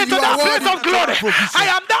taking into that place of glory. I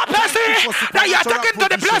am that person that you are taking to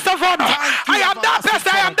the place of honor. I am that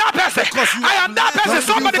person. I am that person. I am that person.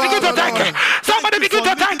 Somebody begin to thank him. Somebody begin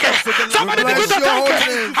to thank him. Somebody begin to thank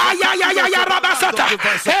him. Ayayayaya rabasata.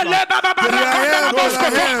 Ele baba barakanda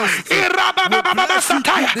raboskoto. Iraba baba baba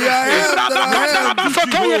sataya. Iraba kanda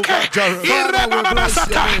rabasotoyeke. Iraba baba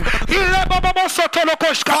sataya. Iraba baba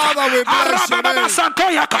sotolokoshka. Araba baba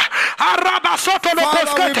santoyaka. Araba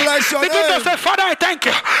sotolokoshka. Begin to say, Father, I thank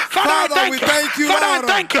you. Father, I thank you. Father, I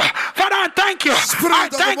thank you. Father, I thank you. I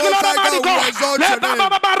thank you, Lord Almighty God. Le baba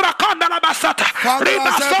baba rakanda rabasata.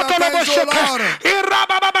 Riba sotolokoshka.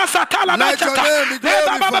 Iraba baba satala bachata. Le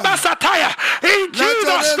baba baba sataya. In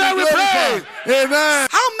Jesus' name we pray. Amen.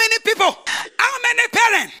 How many people, how many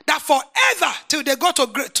parents that forever till they go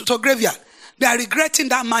to graveyard, they are regretting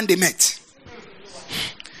that man they met?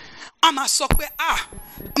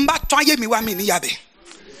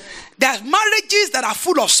 There are marriages that are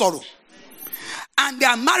full of sorrow, and there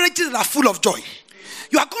are marriages that are full of joy.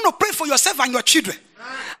 You are going to pray for yourself and your children.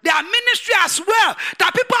 There are ministry as well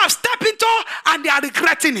that people have stepped into and they are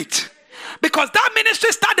regretting it, because that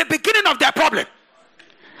ministry started the beginning of their problem.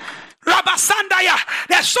 Rabasandaya,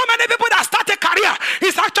 there's so many people that start a career,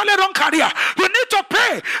 it's actually wrong career. You need to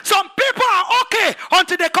pray. Some people are okay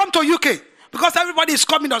until they come to UK, because everybody is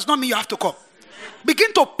coming does not mean you have to come.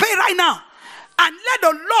 Begin to pray right now and let the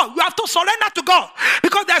Lord, you have to surrender to God,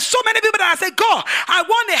 because there's so many people that say, God, I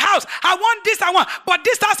want a house, I want this, I want, but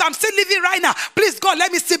this house I'm still living right now, please God,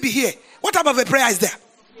 let me still be here. What type of a prayer is there?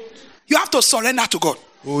 You have to surrender to God.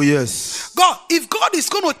 Oh yes. God, if God is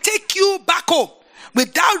going to take you back home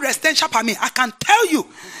without residential permit, I can tell you,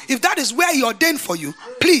 if that is where He ordained for you,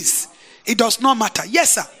 please, it does not matter.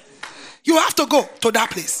 Yes, sir. You have to go to that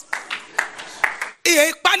place.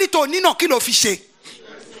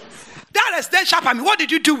 That residential permit, what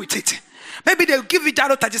did you do with it? Maybe they'll give you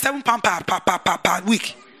 £37 per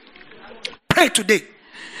week. Pray today.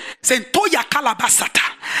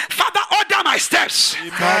 Father, order my steps.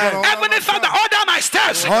 Heavenly Father, order my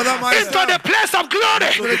steps into the place of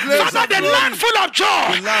glory. Father, the land full of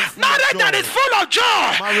joy. Marriage that is full of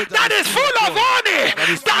joy, that is full of honey.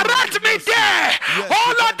 Direct me there.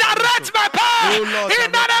 Oh Lord, direct my path.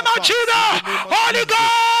 In the name of Jesus. Holy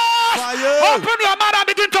Ghost, open your mouth and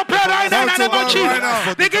begin to pray right now. In the name of Jesus.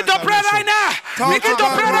 Begin to pray right now. Begin to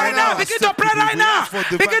pray right now. Begin to pray right now.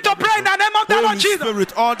 Begin to pray in the name of the Lord Jesus.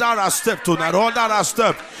 Spirit, order our step tonight. Order our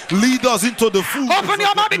step. Lead us into the fullness. Open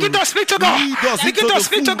your mouth. Begin to speak to God. Begin to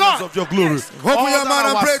speak to God. Of your glory. Open your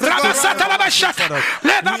mouth and pray to God.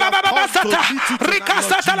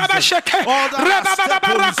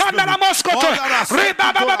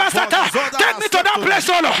 Take me to that place,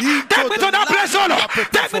 Lord. Take me to that place, Lord.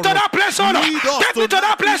 Take me to that place, Lord. Take me to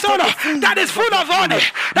that place, Lord. That is full of honey.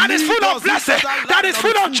 That is full of blessing. That is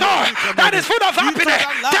full of joy. That is full of happiness.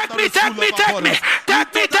 Take me, take me, take me.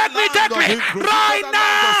 Take me, take me, take me. Right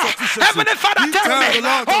now. Heavenly Father, take me.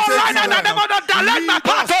 Oh, right now, the name of the direct my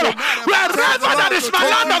path, Lord. Wherever that is my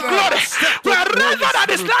land of glory. Wherever that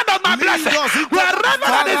is land of my blessing. Wherever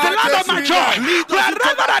that is the land of my joy.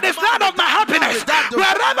 Wherever that is land of my happiness.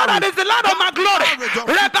 Wherever that is the land of my glory.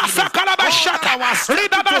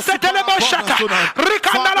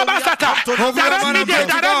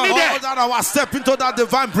 That our step into that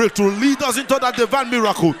divine breakthrough. Lead us into that divine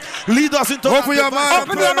miracle. Lead us into that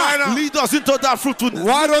divine. Lead us into that fruitfulness.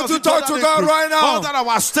 Why don't you talk to God right now? Order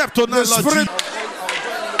our step to the Spirit.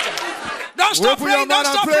 Don't stop praying. Don't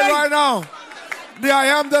stop praying right now. The I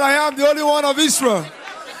am that I am, the only one of Israel.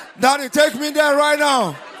 Daddy, take me there right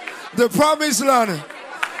now. The promised land.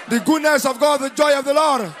 The goodness of God, the joy of the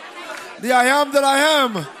Lord. The I am that I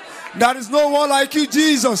am. There is no one like you,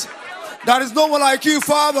 Jesus. There is no one like you,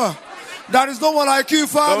 Father. There is no one like you,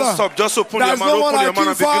 Father. Don't stop. Just open your mouth, open your mouth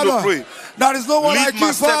and begin to pray. There is no one like you, Father. Lead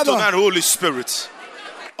my step tonight, Holy Spirit.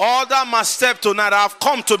 Order my step tonight. I have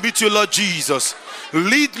come to meet you, Lord Jesus.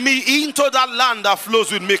 Lead me into that land that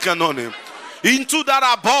flows with milk and honey. Into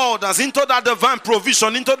that abundance, into that divine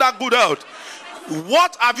provision, into that good health.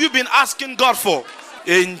 What have you been asking God for?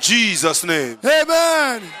 In Jesus' name.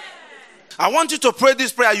 Amen. I want you to pray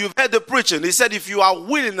this prayer. You've heard the preaching. He said, if you are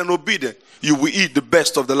willing and obedient, you will eat the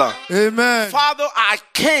best of the land. Amen. Father, I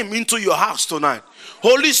came into your house tonight.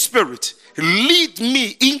 Holy Spirit, lead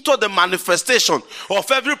me into the manifestation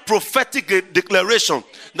of every prophetic declaration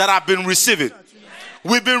that I've been receiving.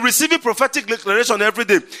 We've been receiving prophetic declaration every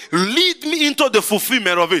day. Lead me into the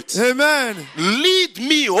fulfillment of it. Amen. Lead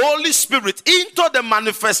me, Holy Spirit, into the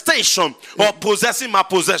manifestation of possessing my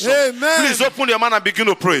possession. Amen. Please open your mouth and begin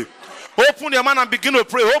to pray. Open your mouth and begin to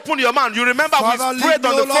pray. Open your mouth. You remember Father, we prayed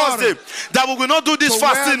on the first day that we will not do this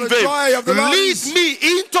fast in vain. Lead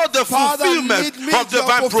me into the fulfillment of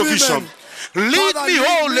divine provision. Lead me,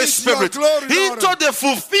 Holy Spirit, into the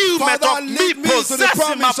fulfillment of me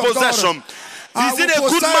possessing my possession. Is it a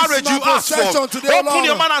good marriage you ask for? Open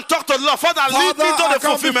your mouth and talk to the Lord. Father, lead me to the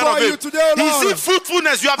fulfillment of it. Is it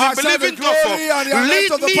fruitfulness you have been believing God for?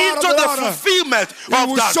 Lead me into the fulfillment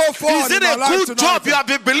of that. Is it a good job you have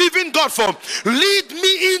been believing God for? Lead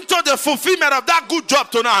me into the fulfillment of that good job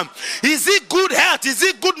tonight. Is it good health? Is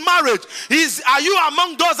it good marriage? Are you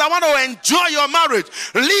among those that want to enjoy your marriage?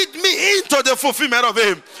 Lead me into the fulfillment of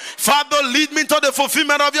Him. Father, lead me into the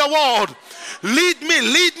fulfillment of your word. Lead me,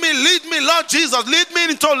 Lord Jesus. Lead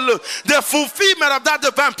me into the fulfillment of that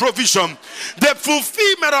divine provision, the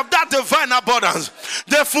fulfillment of that divine abundance,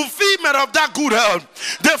 the fulfillment of that good health,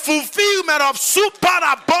 the fulfillment of super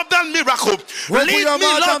abundant miracle. Lead me,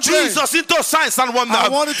 Lord Jesus, into signs and wonders,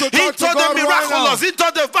 into the miraculous, into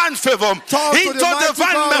divine favor, into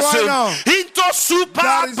divine mercy, into super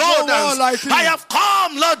abundance. I have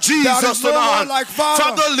come, Lord Jesus, tonight.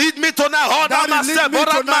 Father, lead me tonight. Order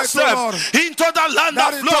my step. Into the land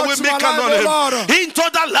that flows with milk and honey. Into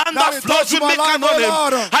the land that flows with milk and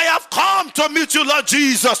honey. I have come to meet you, Lord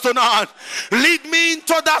Jesus, tonight. Lead me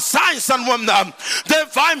into the signs and wonder.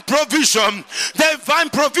 Divine provision. Divine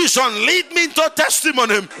provision. Lead me into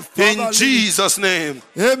testimony. In Jesus' name.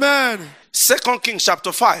 Amen. 2 Kings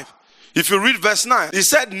chapter 5. If you read verse 9, he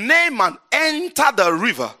said, Naaman entered the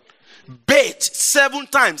river, bathed 7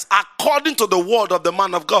 times according to the word of the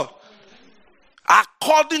man of God.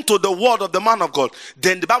 According to the word of the man of God.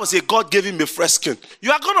 Then the Bible says God gave him a fresh skin.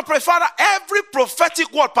 You are going to pray, Father, every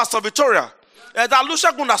prophetic word Pastor Victoria that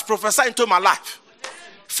Lucia Gun has prophesied into my life,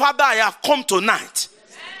 Father, I have come tonight.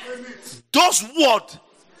 Those words,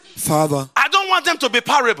 Father, I don't want them to be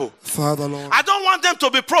parable. Father, Lord, I don't want them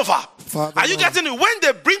to be proverb. Father, are you getting it? When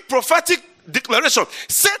they bring prophetic declaration,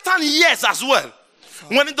 Satan hears as well.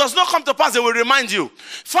 When it does not come to pass, they will remind you.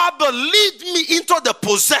 Father, lead me into the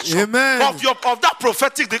possession of that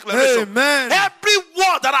prophetic declaration. Amen. Every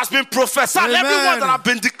word that has been prophesied, every word that has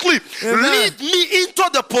been declared, lead me into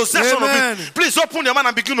the possession of it. Please open your mouth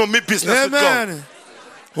and begin to make business with God.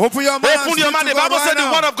 Open your mouth. Open your mouth. The Bible said the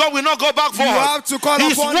word of God will not go back forward.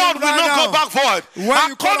 His word will not go back forward.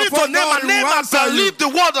 According to Naaman, Naaman believed the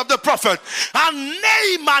word of the prophet. And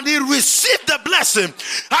Naaman, he received the blessing.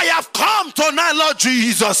 I have come tonight, Lord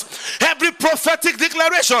Jesus. Every prophetic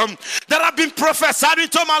declaration that have been prophesied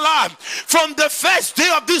into my life from the first day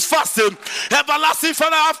of this fasting, everlasting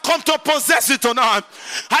Father, I have come to possess it tonight.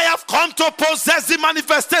 I have come to possess the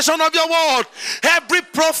manifestation of your word. Every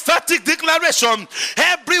prophetic declaration,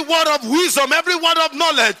 every word of wisdom, every word of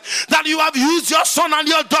knowledge that you have used your son and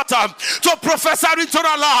your daughter to prophesy into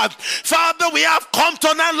our life. Father, we have come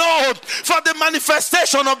tonight, Lord, for the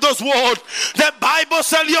manifestation of those words. The Bible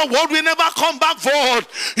says your word will never come back void.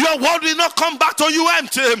 Your word will not come back to you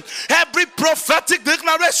empty. Every prophetic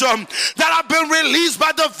declaration that have been released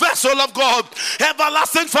by the vessel of God,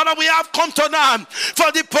 everlasting Father, we have come tonight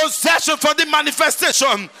for the possession, for the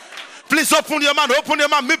manifestation. Please open your mouth,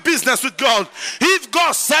 make business with God. If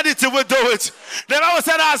God said it, He will do it. The Bible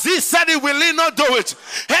said, as He said it, will He not do it?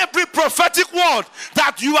 Every prophetic word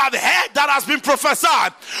that you have heard that has been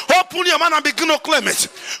prophesied, open your mouth and begin to claim it.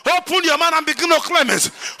 Open your mouth and begin to claim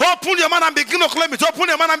it. Open your mouth and begin to claim it. Open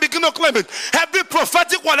your mouth and begin to claim it. Every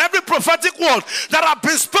prophetic word that have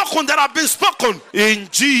been spoken, in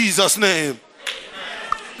Jesus' name.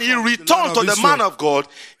 he returned to the man of God,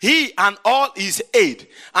 he and all his aid,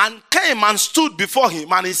 and came and stood before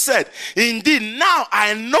him, and he said, indeed, now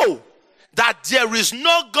I know that there is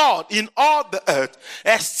no God in all the earth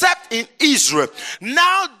except in Israel.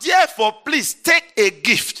 Now, therefore, please take a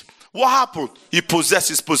gift. What happened? He possessed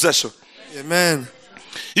his possession. Amen.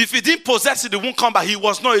 If he didn't possess it, he won't come back. He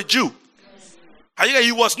was not a Jew.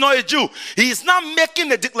 He was not a Jew. He is now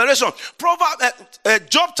making a declaration.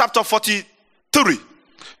 Job chapter 43.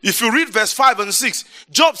 If you read verse 5 and 6,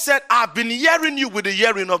 Job said, I've been hearing you with the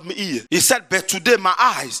hearing of my ear. He said, but today my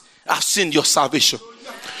eyes have seen your salvation.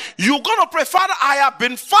 You're going to pray, Father, I have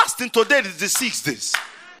been fasting. Today is the 6th day.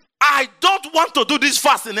 I don't want to do this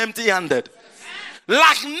fasting empty-handed.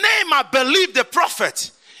 Like Naaman believed the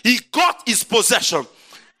prophet, he got his possession.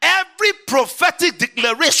 Every prophetic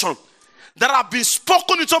declaration that have been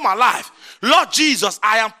spoken into my life, Lord Jesus,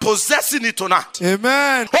 I am possessing it tonight.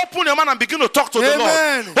 Amen. Open your mouth and begin to talk to the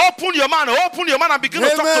Lord. Open your mouth and begin to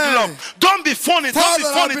talk to the Lord. Don't be funny. Don't be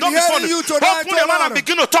funny. Open your mouth and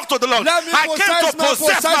begin to talk to the Lord. I came to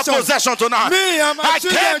possess my possession tonight. I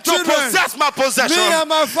came to possess my possession.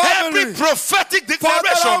 Every prophetic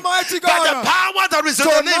declaration by the power that is in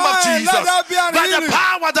the name of Jesus, by the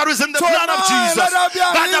power that is in the blood of Jesus,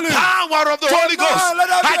 by the power of the Holy Ghost,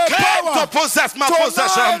 I came to possess my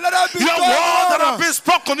possession. Your word that have been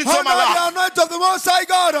spoken into my life.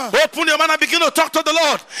 Open your mouth and begin to talk to the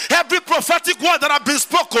Lord. Every prophetic word that have been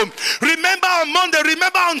spoken. Remember on Monday,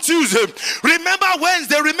 remember on Tuesday, remember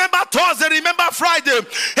Wednesday, remember Thursday, remember Friday.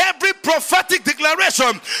 Every prophetic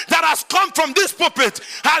declaration that has come from this pulpit,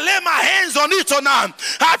 I lay my hands on it tonight.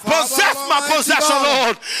 I possess my possession,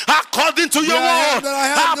 Lord. According to your word,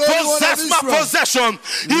 I possess my possession.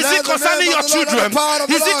 Is it concerning your children?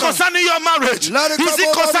 Is it concerning your marriage? Is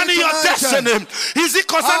it concerning your destiny? Is it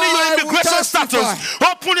concerning your immigration status?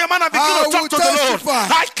 Open your mouth and begin to talk to the Lord.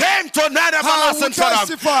 I came tonight, everlasting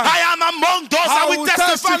Father. I am among those that will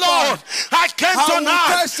testify, Lord. I came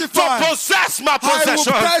tonight to possess my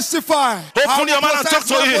possession. Open your mouth and talk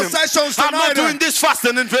to him. I'm not doing this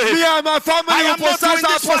fasting in vain. I am not doing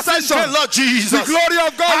this fasting in vain, Lord Jesus. The glory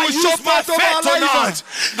of God will show forth over our lives.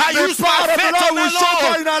 I use my faith tonight,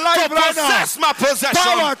 Lord, to possess my possession.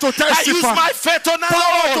 I use my faith tonight,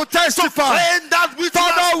 Lord, to claim that which you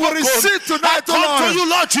have spoken. Receive tonight, I come to you,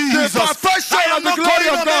 Lord Jesus. I am not going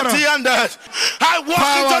on empty-handed. I walk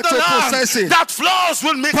into the land that flows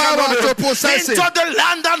with milk and honey. Into the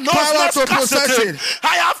land that knows no scarcity.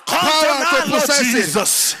 I have come tonight, Lord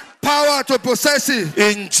Jesus. Power to possess it.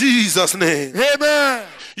 In Jesus' name. Amen.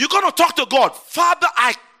 You're going to talk to God. Father,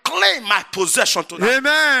 I claim my possession tonight.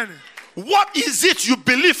 Amen. What is it you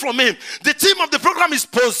believe from him? The theme of the program is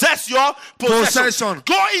possess your possession.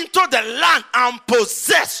 Go into the land and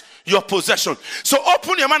possess your possession. So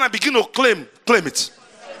open your mouth and begin to claim it.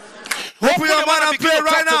 Open your mouth and pray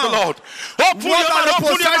right now. Open your mouth,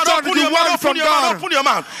 open your mouth, open your mouth, open your mouth, open your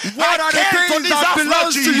mouth. What are the things that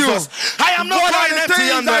belongs to you? I am not going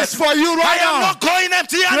empty-handed. I am not going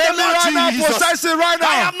empty-handed, Lord Jesus. Possess it right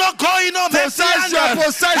now. I am not going home empty-handed. I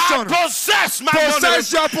possess my money.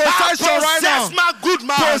 Possess your possession right now. I possess my good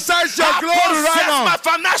man. Possess your glory right now. I possess my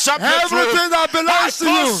financial breakthrough. Everything that belongs to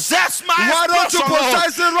you. I possess my Why don't you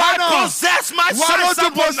possess it right now? I possess my Why don't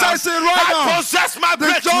you possess it right now? I possess my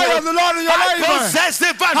breakthrough. The joy of the Lord in your life. I possess the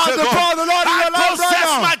advantage. I possess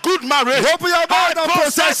my good marriage. Open your mouth and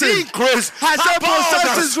possess it. Increase. I say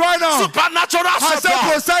possess it right now. Supernatural supply. I say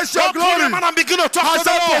possess your glory. And begin to talk to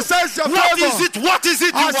the Lord. Possess your favor. What is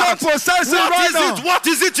it you want? I say possess it right now. What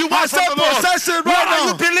is it you want from the Lord? Possess it right what now. are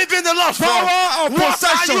you believing the Lord for? Power of what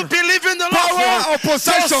possession. are you believing the Lord Power for? of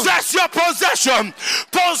possession. Possess your possession.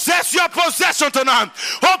 Possess your possession tonight.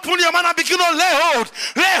 Open your mouth and begin to lay hold.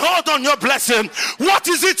 Lay hold on your blessing. What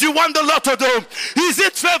is it you want the Lord to do? Is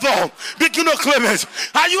it favor? Begin to claim it.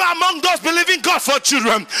 Are you among those believing God for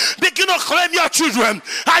children? Begin to claim your children.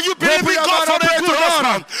 Are you believing God for a good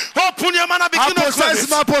husband? Open your mouth and begin to claim it.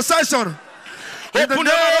 My possession. In the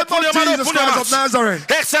name of Jesus Christ of Nazareth.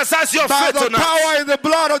 Exercise your faith tonight. By the power in the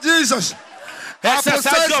blood of Jesus.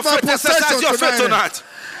 Exercise your faith. Exercise your faith tonight.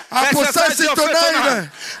 I possess it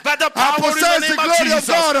tonight. By the power in the name of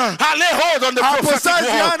Jesus. I lay hold on the prophetic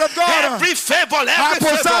word. Every favor,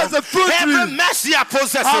 every mercy I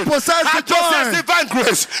possess it. I possess divine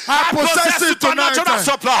grace. I possess supernatural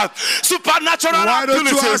supply, supernatural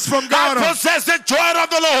ability. I possess the joy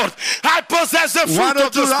of the Lord. I possess the fruit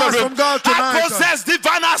of the Spirit. I possess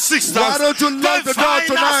divine assistance.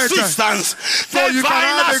 Divine assistance. For you can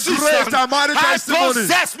have a great and mighty testimony. I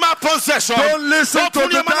possess my possession. Don't listen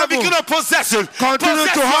to the and begin to possess it. Continue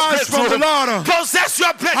to ask from the Lord. Possess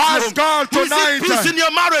your breakthrough. Ask God tonight. Is it peace in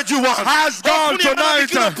your marriage you want? Ask God tonight.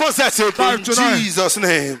 Begin to possess it in Jesus'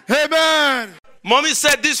 name. Amen. Mommy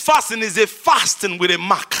said this fasting is a fasting with a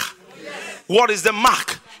mark. What is the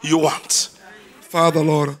mark you want? Father,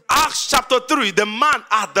 Lord. Acts chapter 3, the man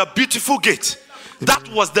at the beautiful gate. That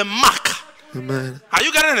was the mark. Amen. Are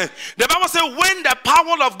you getting it? The Bible says when the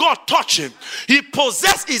power of God touched him, he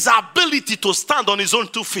possessed his ability to stand on his own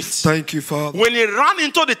 2 feet. Thank you, Father. When he ran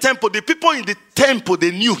into the temple, the people in the temple,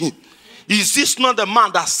 they knew him. Is this not the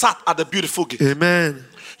man that sat at the beautiful gate? Amen.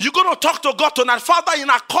 You're going to talk to God tonight. Father, in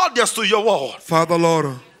accordance to your word. Father,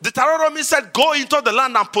 Lord. Deuteronomy said, go into the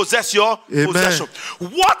land and possess your possession.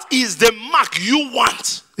 What is the mark you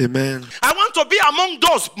want? Amen. I want to be among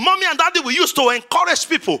those mommy and daddy we used to encourage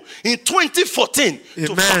people in 2014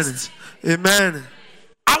 to fast. Amen.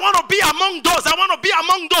 I want to be among those. I want to be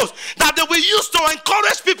among those that they will use to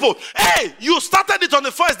encourage people. Hey, you started it on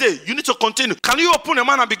the first day. You need to continue. Can you open your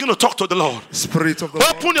mouth and begin to talk to the Lord? Spirit of the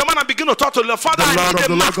Lord. Open your mouth and begin to talk to the Lord. Father, I need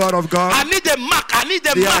the mark. God of God. I need the mark. I need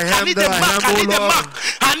the mark. I need the mark. I need the mark.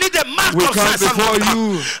 I need the mark of signs and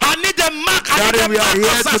wonders. I need the mark. I need the mark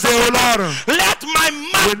of signs and wonders. Let my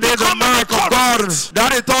mark become an encouragement.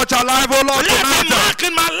 Daddy, touch our life, oh Lord, tonight. Let the mark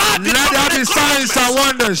in my life become an encouragement. Let there be signs and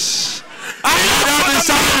wonders. Let there be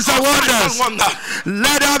signs and wonders.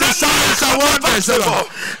 Let there be signs and wonders, Lord.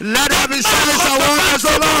 Let there be signs and wonders,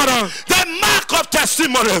 oh Lord. The mark of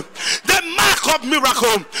testimony, the mark of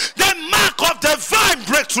miracle, the mark of divine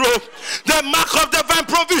breakthrough, the mark of divine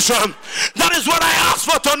provision. That is what I ask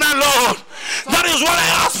for tonight, Lord. That is what I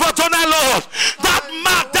ask for tonight, Lord. That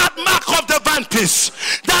mark of divine peace,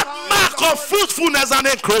 that mark of fruitfulness and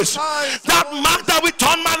increase, that mark that will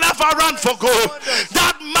turn my life around for good,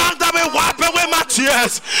 that mark that will wipe away my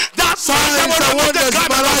tears, that mark that will remove the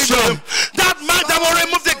garment of sorrow, that mark that will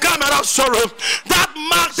remove the garment of sorrow, that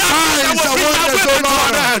mark that will bring my way to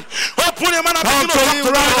an end. Open your mouth and begin to talk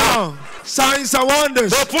to God. Signs and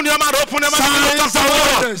wonders. Open your mouth, open your mouth. Signs and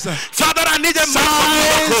wonders. Father, I need a mark of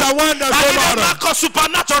signs and wonders. I need a mark of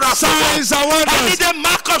supernatural. Signs and wonders. I need a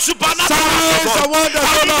mark of supernatural. Signs and wonders.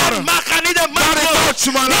 I need a mark. I need a mark.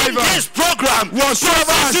 In this program,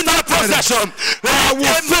 whatsoever I possession, I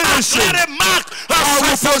will finish it. Let a mark. I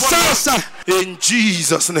will possess. In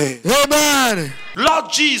Jesus' name. Amen.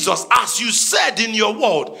 Lord Jesus, as you said in your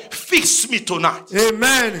word, fix me tonight.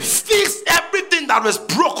 Amen. Fix everything that was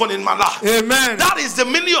broken in my life. Amen. That is the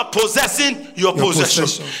meaning of possessing your possession.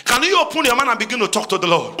 Can you open your mouth and begin to talk to the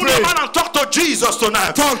Lord? Open your mouth and talk to Jesus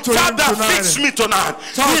tonight. Talk to Father, him tonight. fix me tonight.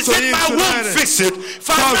 Talk Is to it him my tonight. womb? Fix it.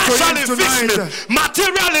 Financially fix me.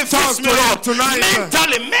 Materially fix me, Lord.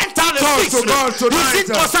 Mentally fix me. Is it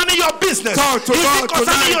concerning your business? Talk to Is it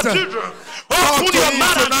concerning your children? Open your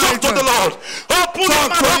mouth and talk to the Lord. Open your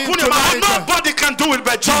mouth, open your mouth. Nobody can do it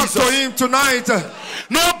but Jesus. Talk to him tonight.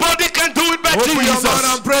 Nobody can do it but Jesus. Open your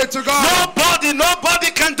mouth and pray to God.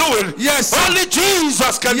 Nobody can do it. Yes, sir. Only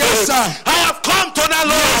Jesus can do it. Sir. I have come tonight,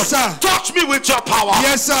 Lord. Yes, sir. Touch me with your power.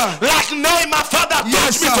 Yes, sir. Like Nehemiah, my Father,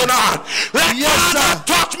 touch me tonight. Like Anna,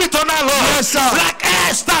 touch me tonight, Lord. Yes, sir. Like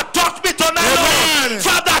Esther, touch me tonight, Lord.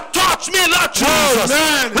 Father, touch me, Lord Jesus.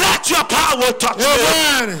 Amen. Let your power touch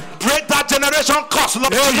me. Break that generation curse,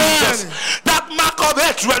 Lord Jesus. That mark of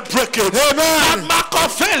hatred, break it. That mark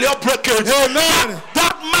of failure, break it.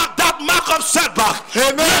 That mark of setback.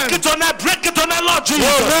 Break it on that, Lord Jesus.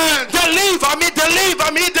 Deliver me,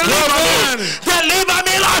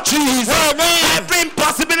 Lord Jesus. Every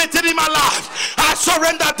impossibility in my life, I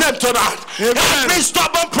surrender them tonight. Every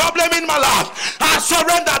stubborn problem in my life, I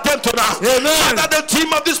surrender them tonight. Father, the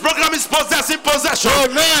theme of this program is possessive possession.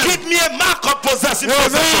 Give me a mark of possessive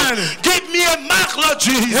possession. Give me a mark, Lord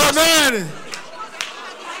Jesus.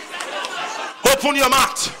 Open your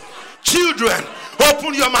mouth. Children,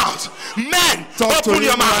 open your mouth. Men, open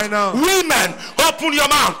your mouth. Right, women, open your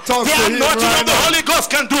mouth. The anointing of the Holy Ghost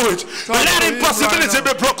can do it. Let impossibility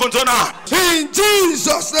be broken tonight. In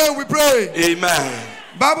Jesus' name we pray. Amen.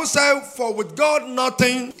 Bible says, for with God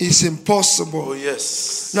nothing is impossible. Oh,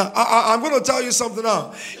 yes. Now, I'm going to tell you something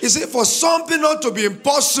now. You see, for something not to be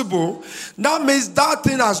impossible, that means that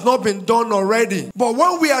thing has not been done already. But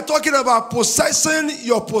when we are talking about possessing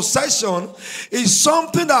your possession, it's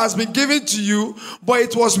something that has been given to you, but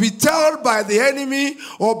it was withheld by the enemy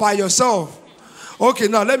or by yourself. Okay,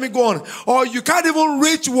 now let me go on. Or you can't even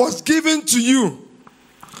reach what's given to you.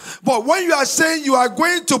 But when you are saying you are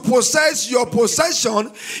going to possess your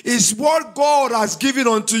possession, is what God has given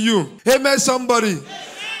unto you. Amen, somebody.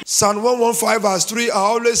 Psalm 115 verse 3, I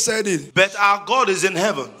always said it. But our God is in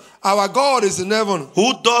heaven. Our God is in heaven.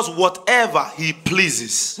 Who does whatever he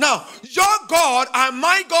pleases. Now, your God and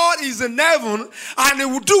my God is in heaven, and he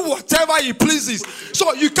will do whatever he pleases.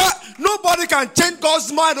 So nobody can change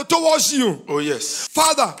God's mind towards you. Oh yes.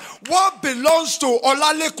 Father, what belongs to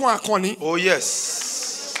Olalekun Akoni? Oh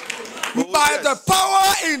yes. By the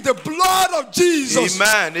power in the blood of Jesus.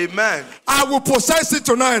 Amen. Amen. I will possess it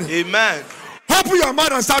tonight. Amen. Open your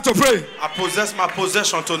mouth and start to pray. I possess my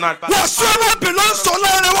possession tonight. Whatsoever belongs to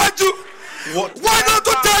Allah, I want you. Why not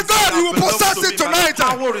to tell God you will possess it tonight?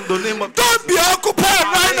 Don't be occupied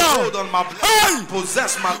right now. Hey,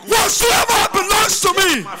 whatsoever belongs to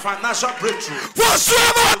me,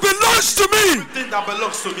 whatsoever belongs to me,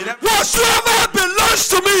 whatsoever belongs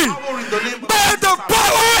to me, by the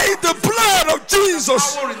power in the blood of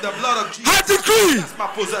Jesus, I decree,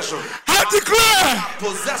 I declare,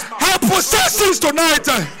 I possess it tonight.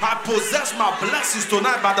 I possess my blessings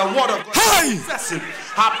tonight by the word of God. Hey.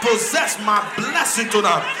 I possess my blessing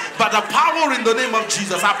tonight by the power in the name of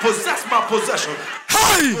Jesus. I possess my possession. Hey.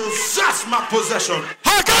 I possess my possession.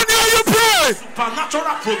 I can hear you pray.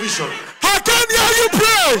 Supernatural provision. I can hear you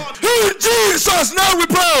pray. In Jesus' name we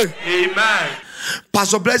pray. Amen.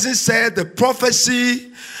 Pastor Blessing said the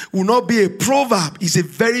prophecy will not be a proverb. It's a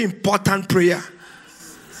very important prayer.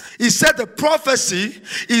 He said the prophecy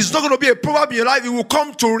is not going to be a proverb in your life. It will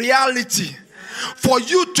come to reality. For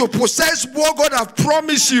you to possess what God has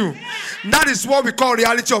promised you. That is what we call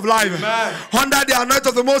reality of life. Amen. Under the anointing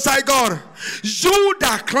of the Most High God. You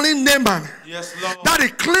that clean Naaman. Yes, Lord. That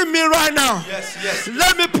is clean me right now. Yes, yes.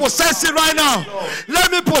 Let me possess it right now. Let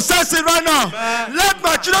me possess it right now. Amen. Let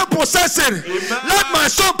my children possess it. Amen. Let my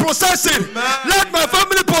son possess it. Amen. Let my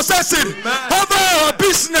family possess it. Amen. Over our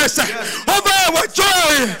business. Yes. Over our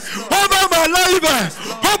joy. Over my life.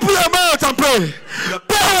 Open your mouth and pray.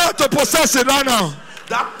 Power to possess it right now.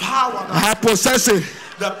 That power. I possess it.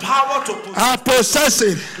 The power to possess. I possess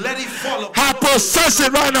it. Let it fall upon I possess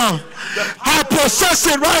it right now. I possess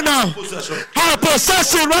it right now. I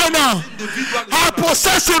possess it right now. I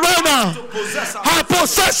possess it right now. I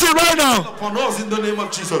possess it right now. Upon us in the name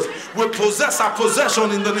of Jesus. We possess our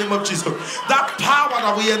possession in the name of Jesus. That power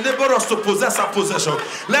that will enable us to possess our possession.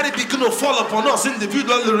 Let it begin to fall upon us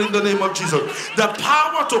individually in the name of Jesus. The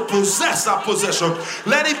power to possess our possession.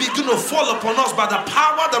 Let it begin to fall upon us by the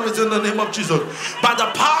power that is in the name of Jesus. By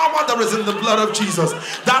the power that is in the blood of Jesus.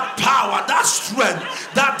 That power, that strength,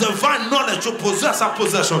 that divine knowledge to possess our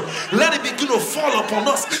possession. Let it begin to fall upon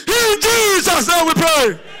us. In Jesus' name we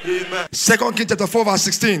pray. Amen. 2 Kings chapter 4 verse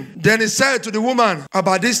 16. Then he said to the woman,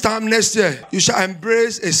 about this time next year, you shall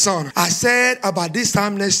embrace a son. I said, about this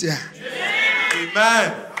time next year.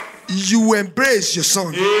 Amen. You will embrace your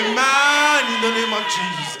son. Amen. In the name of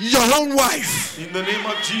Jesus. Your own wife. In the name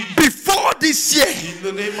of Jesus. Before this year. In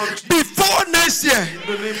the name of Jesus. Before next year. In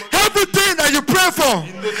the name of everything that you pray for,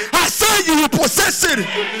 I say you will possess it. In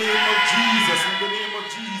the name of Jesus. In the name of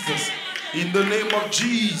Jesus. In the name of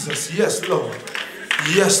Jesus. Yes, Lord.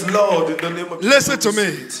 Yes, Lord. In the name of Jesus. Listen to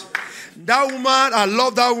me. That woman, I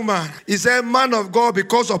love that woman. He said, man of God,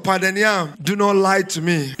 because of Padaniam, do not lie to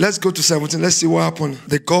me. Let's go to 17. Let's see what happened.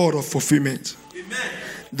 The God of fulfillment. Amen.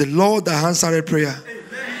 The Lord that answered prayer.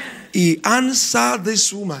 Amen. He answered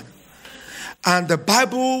this woman. And the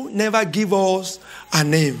Bible never give us a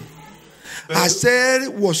name. I said,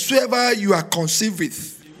 whatsoever you are conceived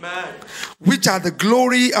with, Amen. Which are the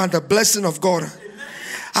glory and the blessing of God.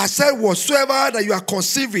 I said, whatsoever that you are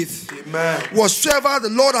conceived with, Amen. Whatsoever the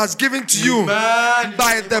Lord has given to you, Amen.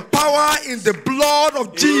 By the power in the blood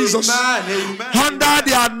of Jesus, Amen. under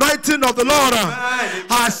the anointing of the Lord, Amen.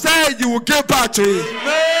 I said you will get back to it.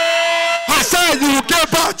 Amen. I said you will get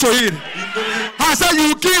back to it. I said you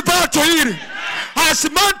will give back to it. As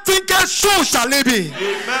man thinketh, so shall it be.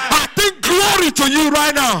 Amen. I think glory to you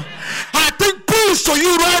right now. I think peace to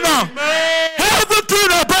you right now. Amen. Everything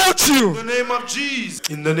about you. In the name of Jesus.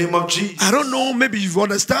 In the name of Jesus. I don't know, maybe you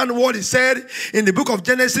understand what he said in the book of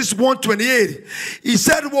Genesis 1:28. He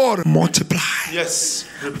said what? Multiply. Yes.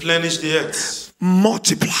 Replenish the earth.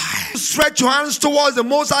 Multiply. Stretch your hands towards the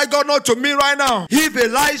Most High God, not to me right now. If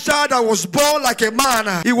Elijah that was born like a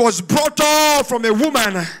man, he was brought up from a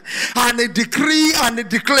woman, and a decree and a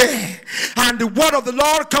declare, and the word of the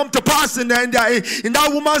Lord come to pass in that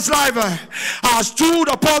woman's life. I stood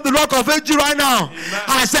upon the rock of ages right now. Amen.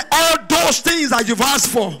 I said, all those things that you've asked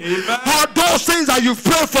for, Amen. All those things that you've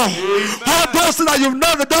prayed for, Amen. All those things that you've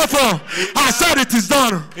never done for, Amen. I said it is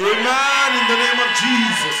done. Amen. In the name of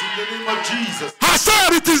Jesus. In the name of Jesus. I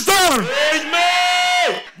said it is done.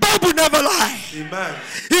 Amen. By Bible never lie. Amen.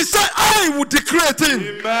 He said, I will decree a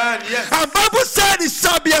thing. Amen. Yes. And Bible said it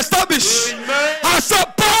shall be established. Amen. I said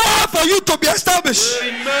power for you to be established.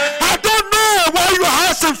 Amen. I don't know what you are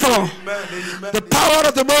asking for. Amen. The power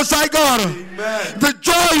of the Most High God. Amen. The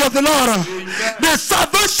joy of the Lord. Amen. The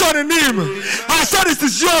salvation in Him. Amen. I said it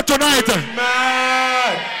is yours tonight.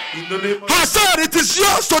 Amen. In the name of I said it is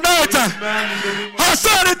yours tonight. Amen. I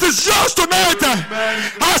said it is yours tonight.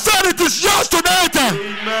 Amen. I said it is yours tonight.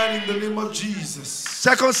 Amen. In the name of Jesus.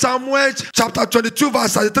 2 Samuel chapter 22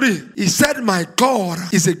 verse 33. He said, my God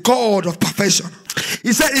is a God of perfection.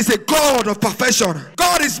 He said, he's a God of perfection.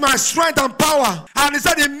 God is my strength and power. And he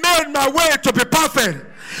said, he made my way to be perfect.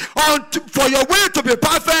 For your way to be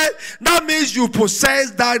perfect, that means you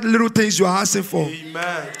possess that little things you are asking for.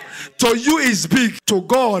 Amen. To you is big, to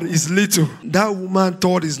God is little. That woman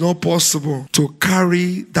thought it's not possible to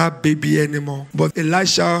carry that baby anymore. But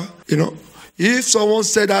Elisha, if someone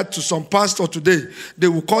said that to some pastor today, they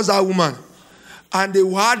will cause that woman and they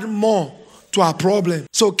will add more to her problem.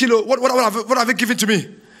 So, Kilo, what have you given to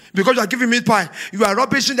me? Because you are giving meat pie, you are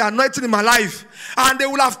rubbishing the anointing in my life. And they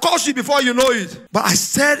will have caused you before you know it. But I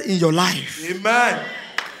said in your life. Amen.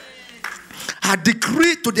 I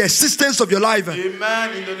decree to the existence of your life.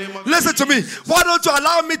 Amen. In the name of Listen to me. Why don't you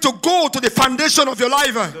allow me to go to the foundation of your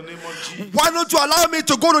life? In the name of Jesus. Why don't you allow me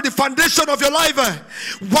to go to the foundation of your life?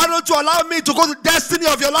 Why don't you allow me to go to the destiny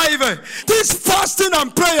of your life? This fasting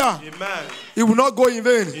and prayer, Amen. it will not go in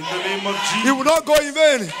vain. In the name of Jesus. It will not go in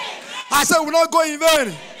vain. I said it will not go in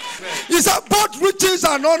vain. He said both riches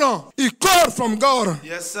and honor, it called from God.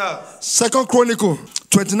 Yes, sir. 2 Chronicle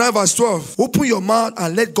 29 verse 12. Open your mouth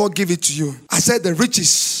and let God give it to you. I said the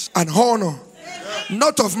riches and honor,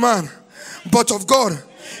 not of man, but of God,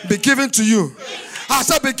 be given to you. I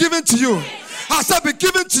said be given to you. I said be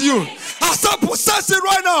given to you. I said possess it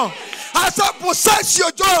right now. I said possess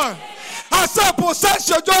your joy. I said possess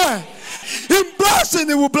your joy. In blessing,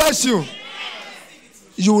 it will bless you.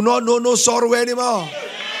 You will not know no sorrow anymore.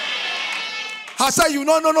 I said you will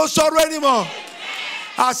not know no sorrow anymore.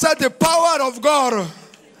 I said the power of God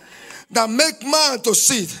that make man to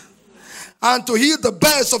sit and to heal the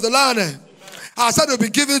best of the land. I said it will be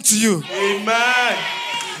given to you. Amen.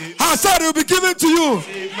 I said it will be given to you.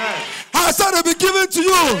 Amen. I said it will be given to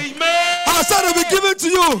you. Amen. I said it will be given to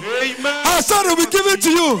you. Amen. I said it will be given to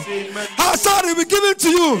you. Amen. I said it will be given to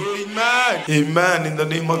you. Amen. Amen. In the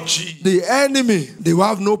name of Jesus. The enemy, they will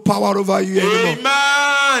have no power over you anymore.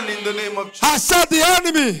 Amen. In the name of Jesus. I said the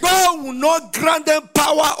enemy, God will not grant them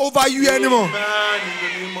power over you anymore. Amen. In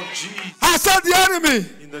the name of Jesus. I said the enemy,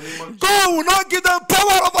 In the name of Jesus. God will not give them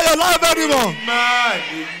power over your life anymore. Amen.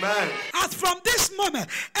 Amen. As from this moment,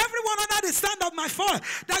 everyone under the sound of my voice,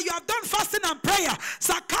 that you have done fasting and prayer.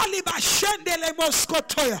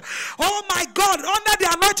 Oh my God, under the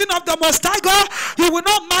anointing of the Most High God, you will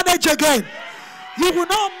not manage again. You will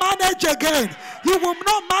not manage again. You will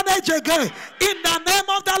not manage again. In the name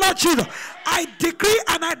of the Lord Jesus, I decree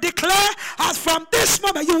and I declare, as from this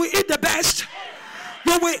moment, you will eat the best.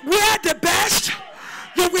 You will wear the best.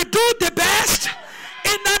 You will do the best.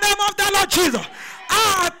 In the name of the Lord Jesus,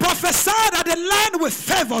 I prophesy that the land will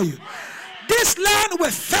favor you. This land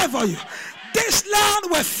will favor you. This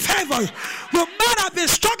land will favor you. You might have been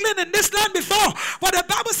struggling in this land before, but the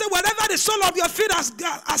Bible says, whatever the sole of your feet has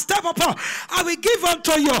stepped upon, I will give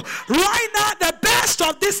unto you. Right now, the best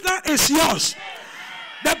of this land is yours.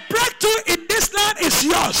 The breakthrough in this land is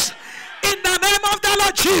yours. In the name of the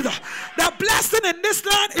Lord Jesus, the blessing in this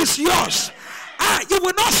land is yours. You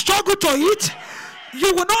will not struggle to eat.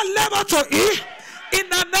 You will not labor to eat. In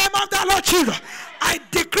the name of the Lord Jesus, I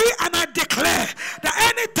decree and I declare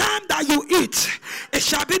that any time that you eat, it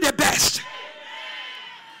shall be the best.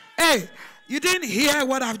 Hey, you didn't hear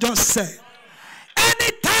what I've just said.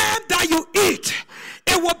 Any time that you eat,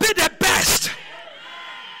 it will be the best.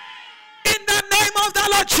 In the name of the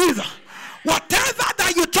Lord Jesus, whatever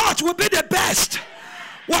that you touch will be the best.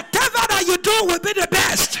 Whatever that you do will be the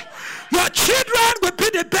best. Your children will be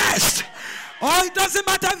the best. Oh, it doesn't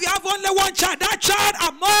matter if you have only one child. That child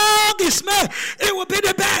among his men, it will be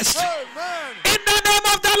the best. Amen. In the name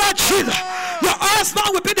of the Lord Jesus, your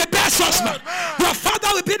husband will be the best husband. Your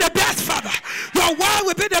father will be the best father. Your wife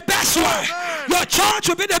will be the best wife. Your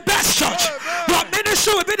church will be the best church. Your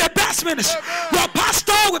ministry will be the best ministry. Your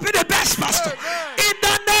pastor will be the best pastor. In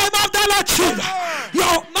the name of the Lord Jesus,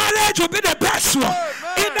 your marriage will be the best one.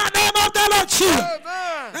 In the name of the Lord Jesus.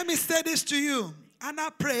 Let me say this to you. And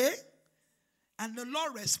I pray. And the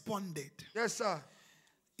Lord responded. Yes, sir.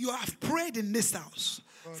 You have prayed in this house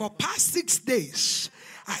for past 6 days.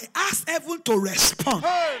 I asked heaven to respond.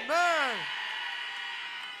 Amen.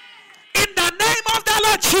 In the name of the the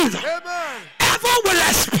Lord Jesus. Amen. Heaven will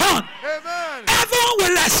respond. Amen. Heaven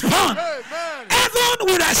will respond. Amen. Heaven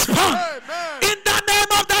will respond. Amen. In the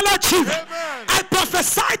name of the Lord Jesus. Amen. I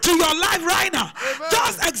prophesy to your life right now. Amen.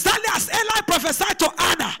 Just exactly as Eli prophesied to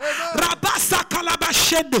Anna. Rabasa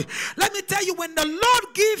kalabashende. Let me tell you, when the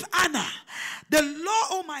Lord gave Anna, the Lord,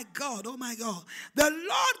 oh my God, the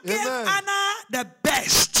Lord gave Anna the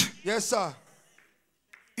best. Yes, sir.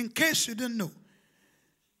 In case you didn't know,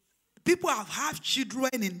 people have had children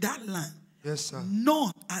in that land. Yes, sir.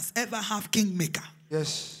 None has ever have kingmaker.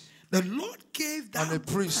 Yes. The Lord gave that and a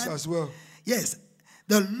priest as well. Yes.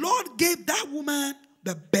 The Lord gave that woman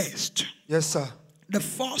the best. Yes, sir. The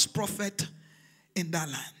false prophet in that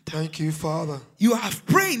land. Thank you, Father. You have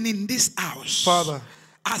prayed in this house. Father.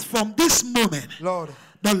 As from this moment, Lord,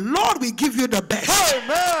 the Lord will give you the best.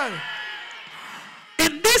 Amen.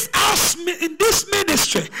 In this house, in this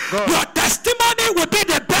ministry, God, your testimony will be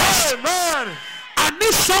the best. Amen. I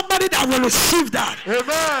need somebody that will receive that.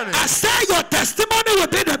 Amen. I say your testimony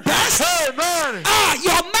will be the best. Amen.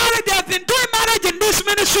 Your marriage, they have been doing marriage in this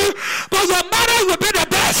ministry, but your marriage will be the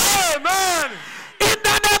best. Amen. In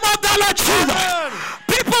the name of the Lord Jesus.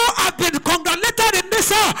 People have been congratulated in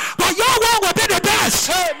this hour, but your one will be the best.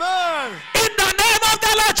 Amen. In the name of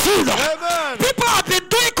the Lord Jesus. Amen. People have been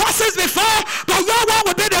doing courses before, but your one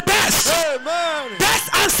will be the best. Amen. Best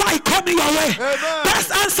answer is coming your way. Amen.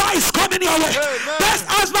 Best answer is coming your way. Amen. Best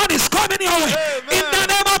husband is coming your way. Amen. In the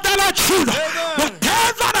name of the Lord Jesus. Amen.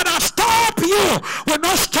 Whatever that has stopped you will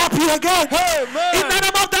not stop you again. Amen. In the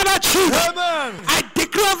name of the Lord Jesus. Amen. I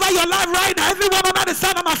declare over your life right now, everyone under the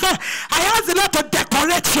sound of my face, I ask the Lord to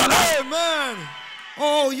decorate your life. Amen.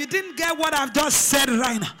 Oh, you didn't get what I've just said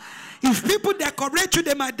right now. If people decorate you,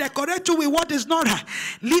 they might decorate you with what is not right.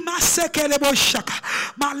 Lima sekelebo shaka.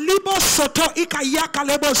 Malibo soto ikayaka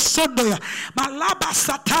lebo sondoya. Malaba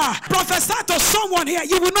sata. Prophesy to someone here,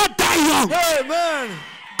 you will not die young. Amen.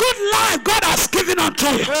 Good life God has given unto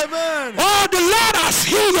you. Amen. Oh, the Lord has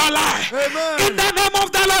healed your life. Amen. In the name of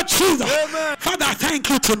the Lord Jesus. Amen. Father, thank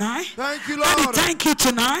you tonight. Thank you, Lord. Daddy, thank you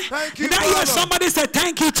tonight. Thank you, Did I hear Father. somebody say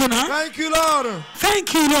thank you tonight? Thank you, Lord.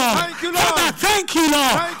 Thank you, Lord. Thank you, Lord. Father, thank you,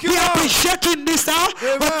 Lord. Thank you, We Lord. appreciate you in this hour.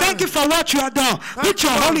 Amen. But thank you for what you have done. Put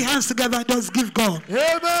your you, holy Lord. hands together and just give God.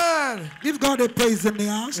 Amen. Give God a praise in the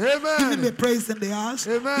house. Amen. Give him a praise in the house.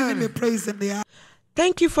 Amen. Give him a praise in the house.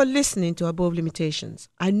 Thank you for listening to Above Limitations.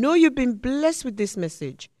 I know you've been blessed with this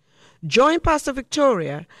message. Join Pastor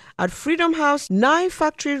Victoria at Freedom House, 9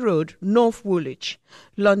 Factory Road, North Woolwich,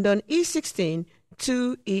 London E16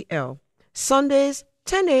 2EL. Sundays,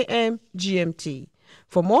 10 a.m. GMT.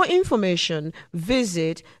 For more information,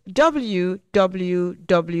 visit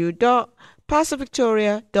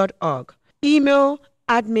www.pastorvictoria.org. Email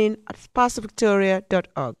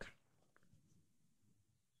admin@pastorvictoria.org.